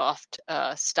Microsoft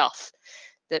stuff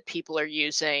that people are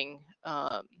using.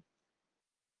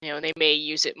 They may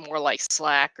use it more like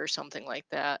Slack or something like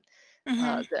that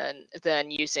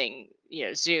than using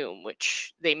Zoom,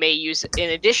 which they may use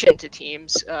in addition to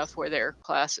Teams for their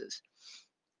classes.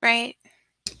 Right.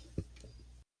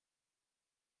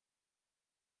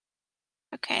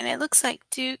 Okay, and it looks like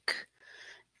Duke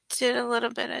did a little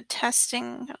bit of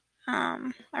testing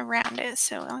around it,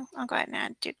 so I'll go ahead and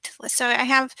add Duke to the list. So I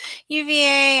have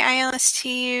UVA,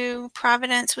 ILSTU,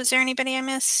 Providence. Was there anybody I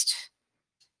missed?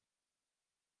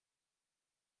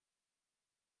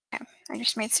 Okay, I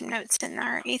just made some notes in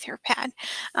our Etherpad.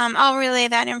 I'll relay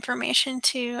that information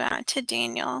to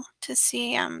Daniel to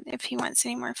see if he wants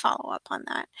any more follow-up on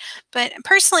that. But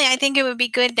personally, I think it would be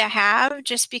good to have,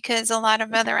 just because a lot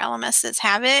of other LMSs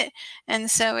have it, and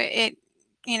so it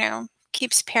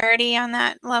keeps parity on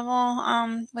that level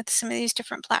with some of these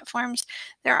different platforms.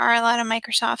 There are a lot of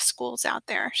Microsoft schools out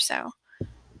there, so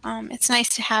it's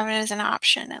nice to have it as an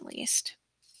option at least.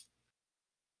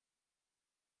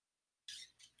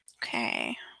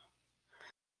 Okay,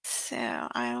 so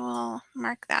I will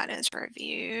mark that as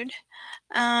reviewed.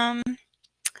 All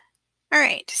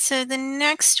right, so the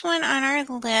next one on our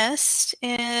list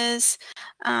is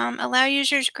allow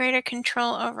users greater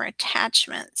control over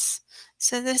attachments.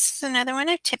 So this is another one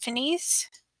of Tiffany's.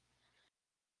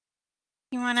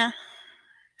 You want to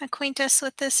acquaint us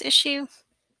with this issue?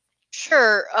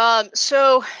 Sure.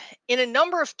 So in a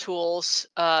number of tools,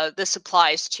 this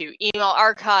applies to email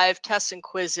archive, tests and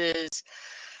quizzes,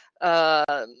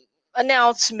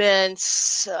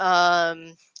 announcements.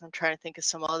 I'm trying to think of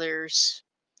some others.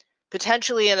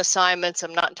 Potentially in assignments,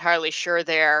 I'm not entirely sure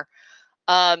there.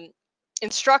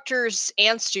 Instructors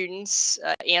and students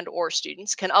or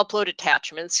students can upload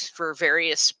attachments for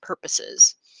various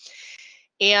purposes.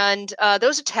 And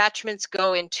those attachments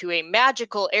go into a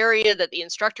magical area that the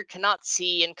instructor cannot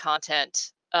see in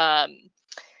content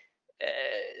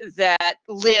that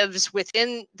lives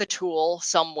within the tool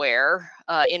somewhere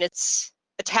in its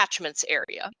attachments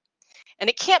area. And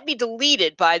it can't be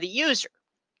deleted by the user.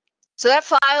 So that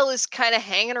file is kind of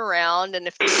hanging around, and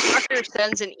if the instructor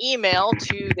sends an email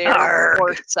to their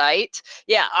course site,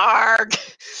 ARG,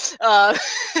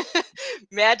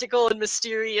 magical and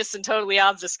mysterious and totally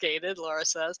obfuscated, Laura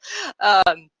says.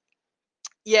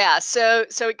 So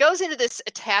it goes into this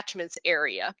attachments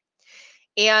area,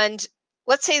 and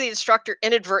let's say the instructor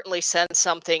inadvertently sends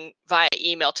something via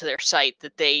email to their site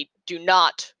that they do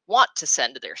not want to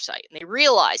send to their site, and they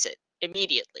realize it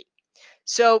immediately.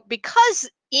 So because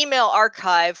email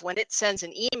archive, when it sends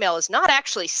an email, is not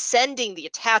actually sending the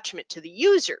attachment to the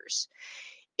users,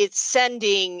 it's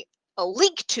sending a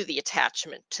link to the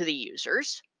attachment to the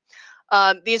users.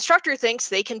 The instructor thinks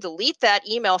they can delete that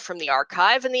email from the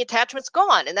archive and the attachment's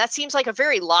gone. And that seems like a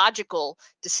very logical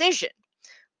decision.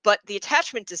 But the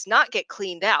attachment does not get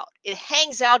cleaned out. It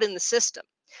hangs out in the system.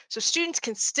 So students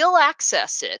can still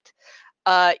access it,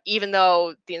 even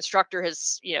though the instructor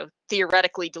has,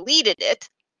 theoretically deleted it.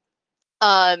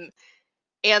 And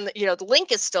the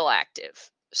link is still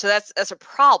active. So that's a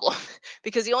problem,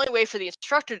 because the only way for the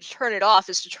instructor to turn it off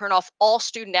is to turn off all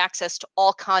student access to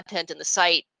all content in the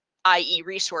site, i.e.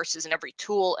 resources in every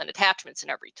tool and attachments in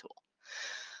every tool.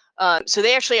 So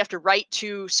they actually have to write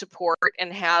to support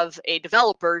and have a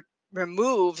developer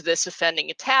remove this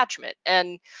offending attachment.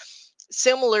 And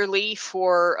similarly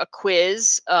for a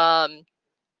quiz,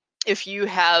 if you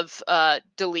have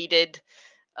deleted,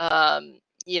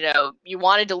 you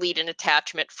want to delete an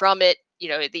attachment from it,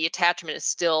 the attachment is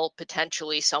still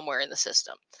potentially somewhere in the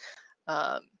system.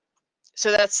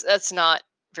 So that's not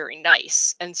very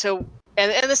nice. And so,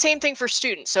 and the same thing for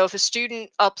students. So if a student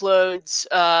uploads,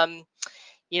 an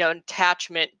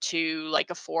attachment to like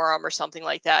a forum or something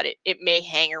like that, it may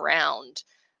hang around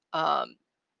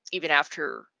even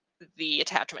after the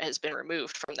attachment has been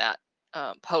removed from that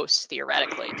post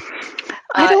theoretically.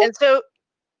 I don't. And so,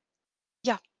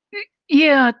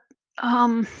 Yeah.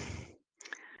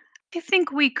 I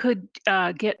think we could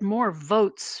get more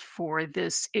votes for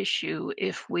this issue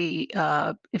if we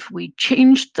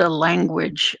changed the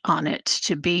language on it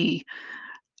to be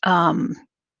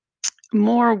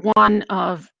more one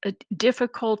of a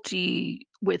difficulty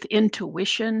with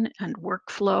intuition and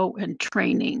workflow and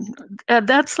training.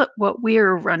 That's what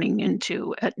we're running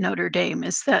into at Notre Dame,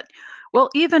 is that, well,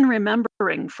 even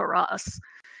remembering for us,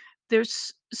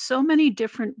 there's so many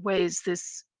different ways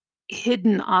this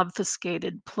hidden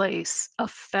obfuscated place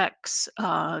affects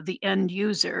the end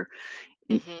user,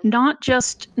 not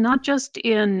just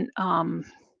in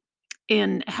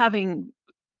having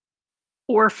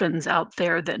orphans out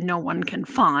there that no one can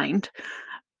find,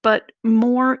 but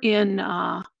more in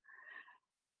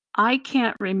I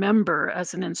can't remember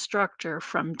as an instructor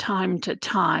from time to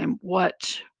time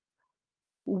what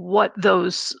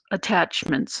those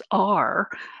attachments are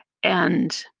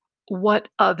and what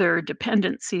other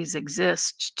dependencies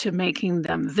exist to making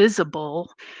them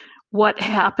visible, what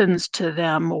happens to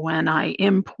them when I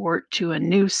import to a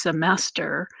new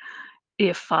semester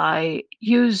if I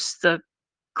use the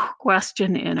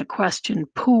question in a question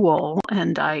pool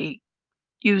and I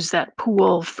use that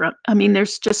pool from, I mean,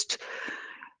 there's just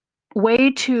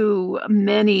way too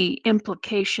many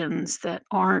implications that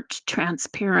aren't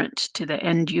transparent to the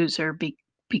end user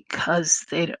because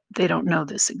they don't know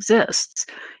this exists.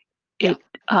 Yeah.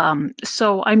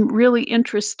 So I'm really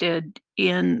interested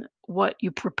in what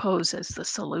you propose as the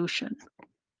solution.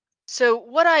 So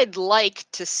what I'd like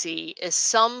to see is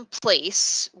some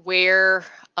place where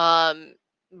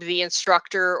the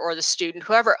instructor or the student,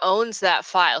 whoever owns that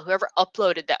file, whoever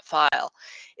uploaded that file,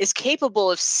 is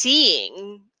capable of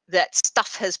seeing that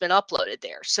stuff has been uploaded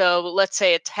there. So let's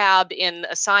say a tab in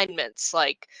assignments,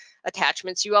 like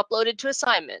attachments you uploaded to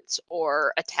assignments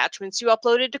or attachments you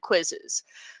uploaded to quizzes.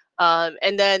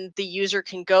 And then the user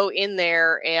can go in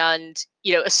there and,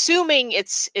 assuming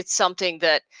it's something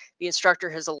that the instructor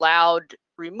has allowed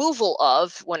removal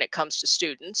of when it comes to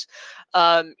students,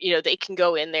 they can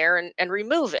go in there and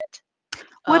remove it.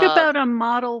 What about a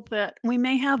model that we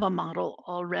may have a model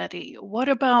already? What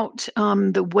about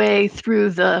the way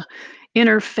through the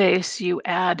interface you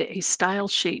add a style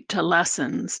sheet to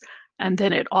lessons and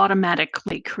then it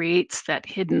automatically creates that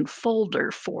hidden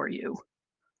folder for you?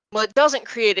 Well, it doesn't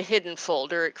create a hidden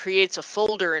folder. It creates a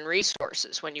folder in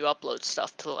resources when you upload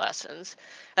stuff to lessons.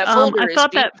 That folder is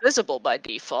visible by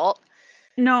default.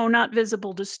 No, not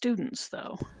visible to students,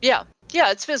 though. Yeah,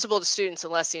 it's visible to students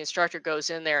unless the instructor goes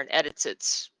in there and edits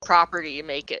its property and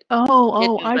make it.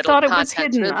 Oh, I thought it was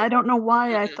hidden. Visible. I don't know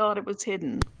why I thought it was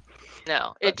hidden.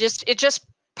 No, it just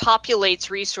populates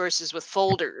resources with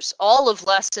folders. All of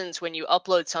lessons, when you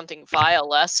upload something via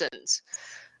lessons,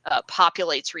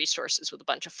 populates resources with a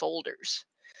bunch of folders.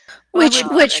 Which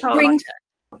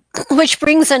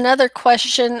brings another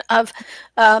question of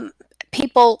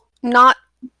people not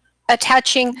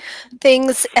attaching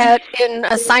things in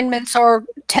assignments or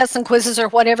tests and quizzes or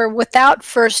whatever without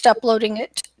first uploading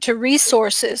it to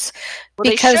resources.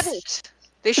 Well, because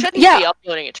they shouldn't be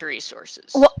uploading it to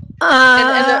resources. Well,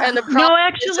 no,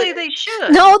 actually, they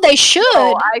should. No, they should.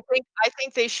 No, I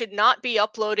think they should not be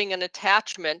uploading an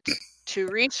attachment to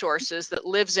resources that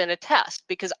lives in a test,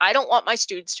 because I don't want my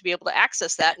students to be able to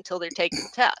access that until they're taking the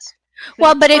test.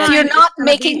 Well, but if you're not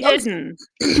making those,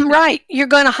 right, you're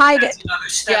going to hide it.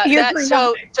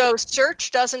 So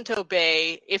search doesn't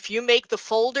obey. If you make the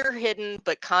folder hidden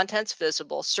but contents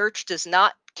visible, search does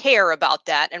not care about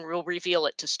that and will reveal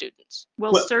it to students.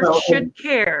 Well, search should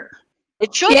care.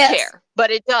 It should care, but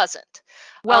it doesn't.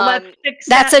 Well, let's fix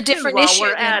that's that a different while issue.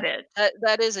 We're at it.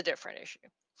 That is a different issue.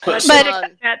 But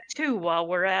that too while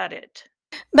we're at it.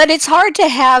 But it's hard to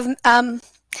have,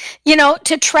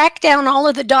 to track down all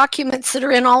of the documents that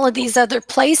are in all of these other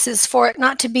places for it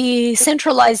not to be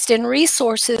centralized in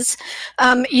resources.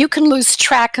 You can lose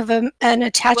track of an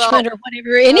attachment or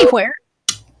whatever anywhere.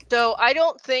 So I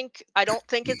don't think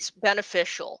it's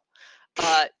beneficial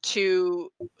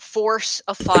to force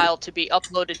a file to be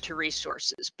uploaded to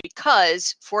resources,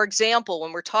 because, for example,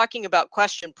 when we're talking about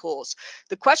question pools,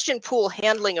 the question pool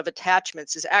handling of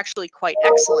attachments is actually quite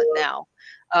excellent now,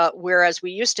 whereas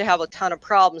we used to have a ton of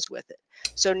problems with it.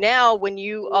 So now when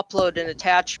you upload an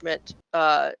attachment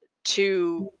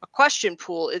to a question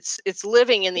pool, it's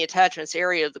living in the attachments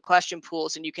area of the question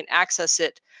pools, and you can access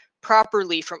it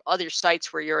properly from other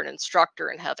sites where you're an instructor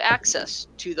and have access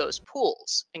to those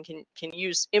pools and can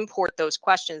import those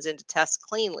questions into tests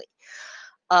cleanly.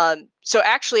 So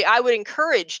actually, I would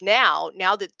encourage now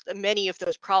that many of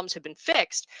those problems have been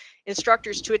fixed,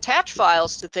 instructors to attach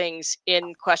files to things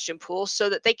in question pools so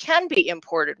that they can be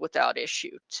imported without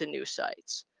issue to new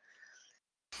sites.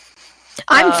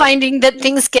 I'm finding that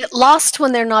things get lost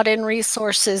when they're not in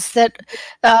resources. That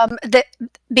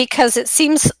because it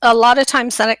seems a lot of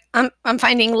times that I'm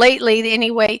finding lately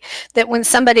anyway that when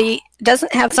somebody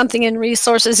doesn't have something in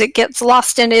resources, it gets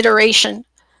lost in iteration.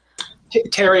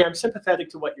 Terry, I'm sympathetic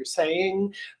to what you're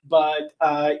saying, but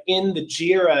in the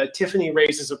JIRA, Tiffany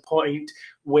raises a point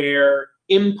where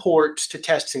imports to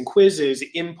tests and quizzes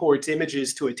imports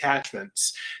images to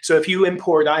attachments. So if you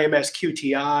import IMS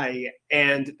QTI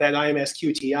and that IMS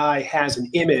QTI has an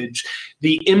image,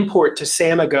 the import to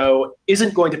Samigo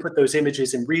isn't going to put those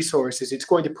images in resources, it's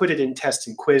going to put it in tests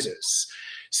and quizzes.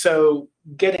 So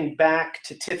getting back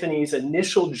to Tiffany's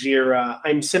initial JIRA,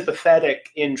 I'm sympathetic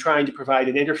in trying to provide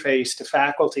an interface to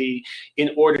faculty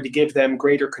in order to give them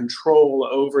greater control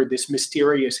over this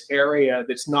mysterious area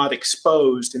that's not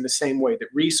exposed in the same way that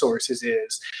resources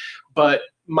is. But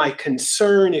my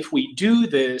concern if we do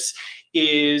this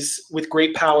is with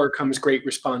great power comes great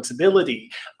responsibility.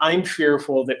 I'm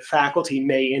fearful that faculty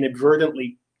may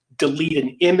inadvertently delete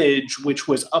an image which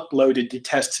was uploaded to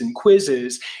tests and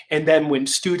quizzes, and then when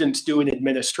students do an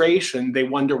administration, they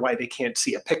wonder why they can't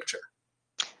see a picture.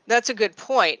 That's a good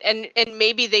point, and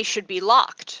maybe they should be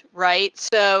locked, right?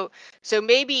 So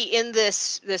maybe in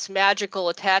this magical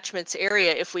attachments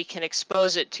area, if we can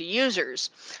expose it to users,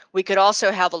 we could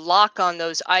also have a lock on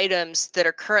those items that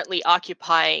are currently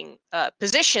occupying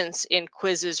positions in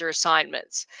quizzes or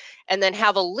assignments, and then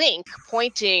have a link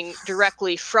pointing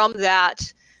directly from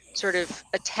that sort of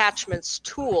attachments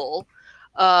tool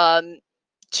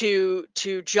to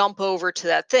jump over to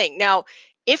that thing. Now,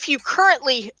 if you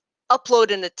currently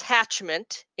upload an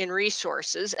attachment in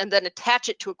resources and then attach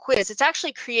it to a quiz, it's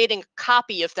actually creating a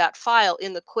copy of that file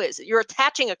in the quiz. You're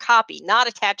attaching a copy, not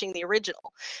attaching the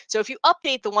original. So if you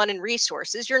update the one in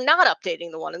resources, you're not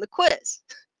updating the one in the quiz.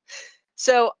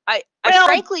 So I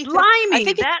frankly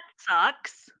think that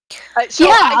sucks.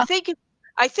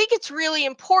 I think it's really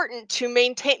important to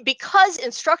maintain, because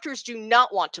instructors do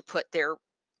not want to put their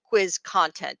quiz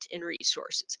content in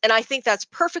resources. And I think that's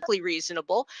perfectly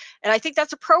reasonable, and I think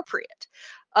that's appropriate.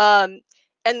 And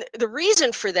the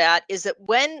reason for that is that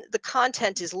when the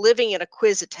content is living in a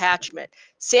quiz attachment,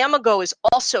 Samigo is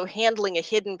also handling a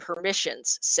hidden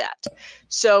permissions set.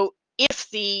 So if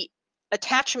the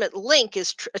attachment link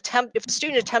is if a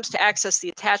student attempts to access the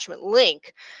attachment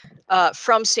link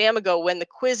from Samigo when the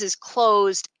quiz is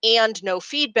closed and no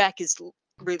feedback is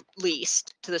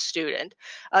released to the student,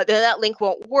 then that link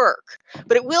won't work.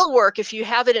 But it will work if you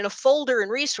have it in a folder in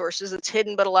resources that's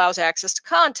hidden but allows access to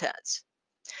contents.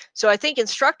 So I think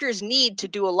instructors need to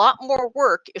do a lot more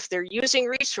work if they're using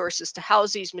resources to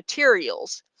house these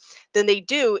materials than they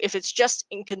do if it's just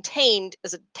contained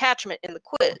as an attachment in the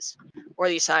quiz or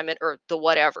the assignment or the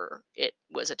whatever it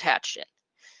was attached in.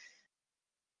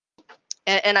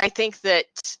 And I think that,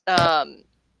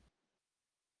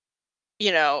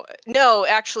 no,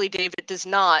 actually, David, does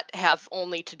not have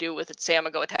only to do with its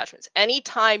Samigo attachments.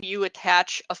 Anytime you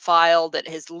attach a file that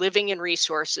is living in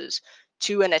resources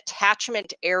to an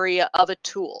attachment area of a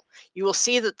tool, you will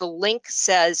see that the link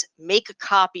says make a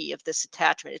copy of this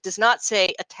attachment. It does not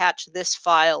say attach this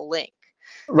file link.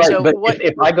 Right, so but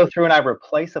if I go through and I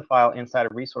replace a file inside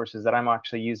of resources that I'm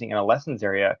actually using in a lessons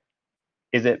area,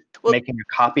 is it making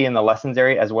a copy in the lessons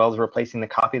area as well as replacing the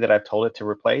copy that I've told it to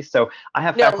replace? So I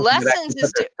have lessons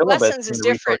is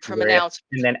different from announcements.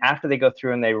 And then after they go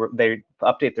through and they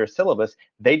update their syllabus,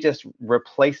 they just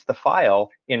replace the file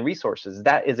in resources.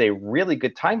 That is a really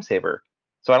good time saver.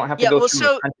 So I don't have to go through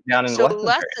and hunt it down in the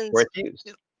lessons area where it's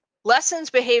used. Lessons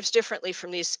behaves differently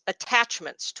from these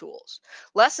attachments tools.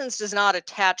 Lessons does not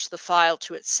attach the file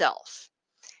to itself.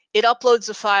 It uploads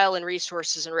the file in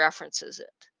resources and references it.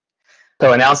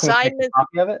 So announcements make a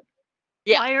copy of it?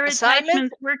 Yeah. Why are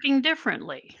attachments working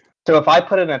differently? So if I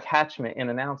put an attachment in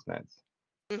announcements,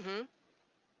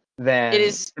 then it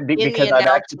is because I've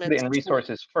actually put it in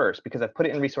resources first, because I put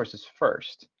it in resources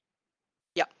first.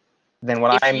 Yeah. Then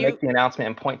when I make the announcement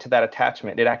and point to that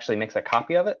attachment, it actually makes a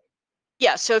copy of it?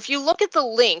 Yeah, so if you look at the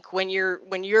link when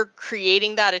you're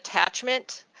creating that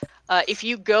attachment, if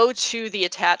you go to the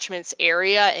attachments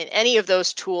area in any of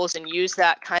those tools and use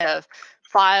that kind of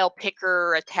file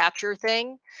picker attacher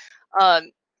thing,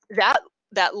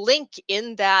 that link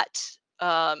in that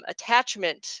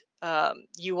attachment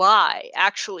UI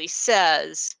actually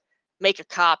says make a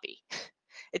copy.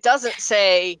 It doesn't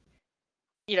say,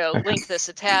 link this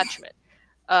attachment.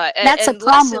 That's a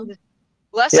problem.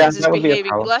 Lessons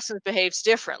behaves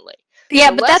differently.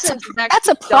 Yeah, but that's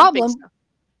a problem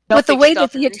with the way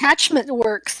that the attachment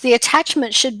works. The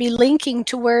attachment should be linking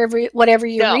to whatever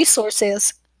your resource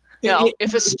is. No,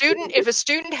 if a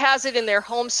student has it in their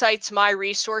home site's My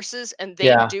Resources and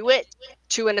they do it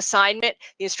to an assignment,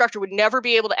 the instructor would never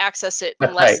be able to access it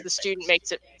unless the student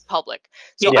makes it public.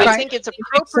 So I think it's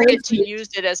appropriate to use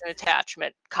it as an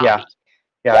attachment copy.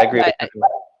 Yeah, I agree.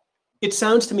 It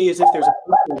sounds to me as if there's a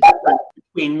difference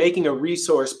between making a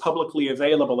resource publicly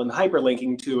available and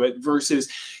hyperlinking to it versus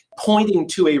pointing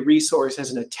to a resource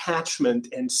as an attachment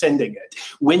and sending it.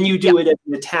 When you do it as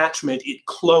an attachment, it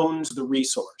clones the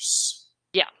resource.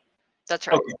 Yeah, that's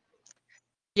right. Okay.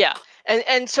 Yeah,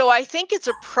 and so I think it's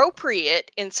appropriate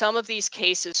in some of these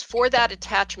cases for that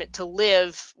attachment to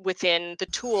live within the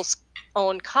tool's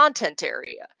own content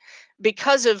area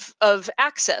because of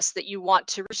access that you want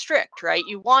to restrict, right?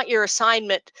 You want your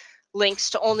assignment links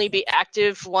to only be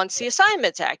active once the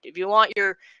assignment's active. You want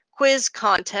your quiz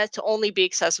content to only be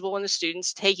accessible when the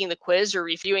student's taking the quiz or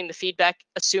reviewing the feedback,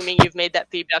 assuming you've made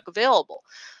that feedback available.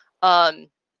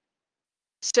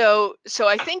 So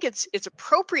I think it's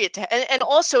appropriate to, and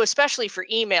also especially for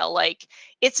email, like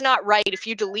it's not right if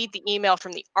you delete the email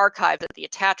from the archive that the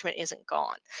attachment isn't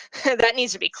gone. That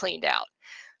needs to be cleaned out.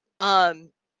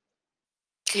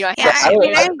 You know,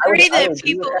 I agree that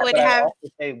people would have.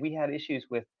 We had issues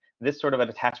with this sort of an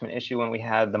attachment issue when we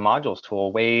had the modules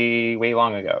tool way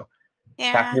long ago.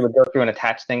 Faculty would go through and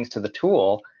attach things to the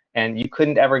tool, and you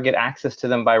couldn't ever get access to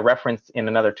them by reference in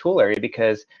another tool area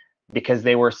because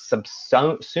they were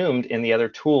subsumed in the other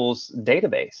tool's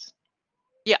database.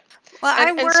 Yeah. Well,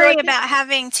 I worry about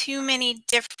having too many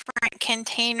different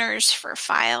containers for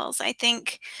files. I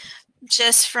think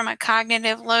just from a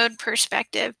cognitive load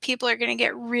perspective, people are going to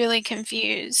get really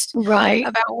confused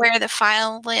about where the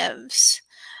file lives.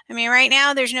 I mean, right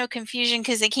now there's no confusion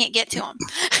because they can't get to them.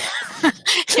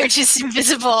 They're just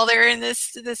invisible. They're in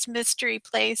this mystery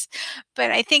place.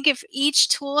 But I think if each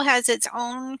tool has its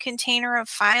own container of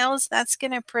files, that's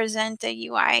going to present a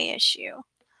UI issue.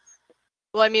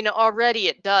 Well, I mean, already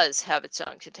it does have its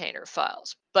own container of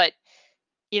files, but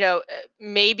you know,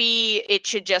 maybe it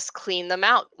should just clean them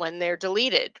out when they're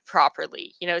deleted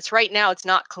properly. You know, it's right now it's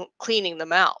not cleaning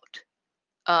them out.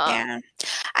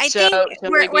 I think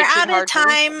we're out of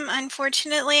time,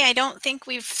 unfortunately. I don't think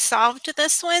we've solved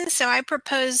this one, so I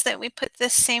propose that we put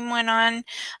this same one on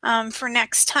for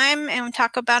next time and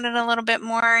talk about it a little bit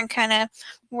more and kind of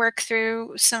work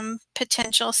through some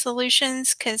potential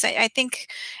solutions, because I think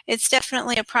it's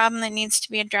definitely a problem that needs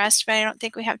to be addressed, but I don't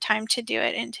think we have time to do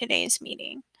it in today's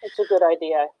meeting. It's a good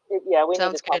idea. We need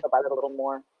to talk about it a little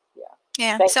more.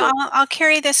 Yeah, so I'll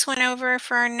carry this one over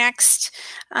for our next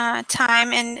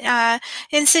time. And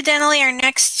incidentally, our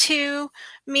next 2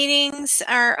 meetings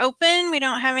are open. We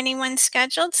don't have anyone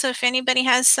scheduled. So if anybody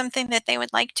has something that they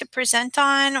would like to present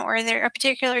on, or there a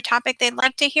particular topic they'd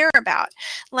like to hear about,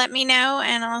 let me know,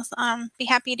 and I'll be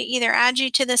happy to either add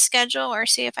you to the schedule or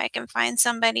see if I can find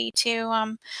somebody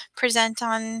to present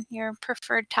on your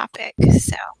preferred topic.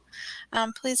 So.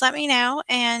 Please let me know.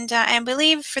 And I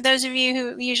believe for those of you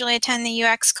who usually attend the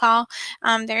UX call,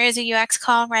 there is a UX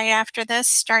call right after this,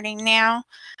 starting now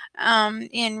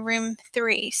in room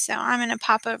 3. So I'm going to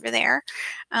pop over there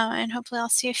and hopefully I'll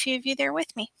see a few of you there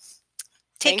with me.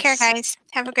 Take care, guys.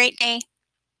 Have a great day.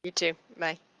 You too.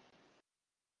 Bye.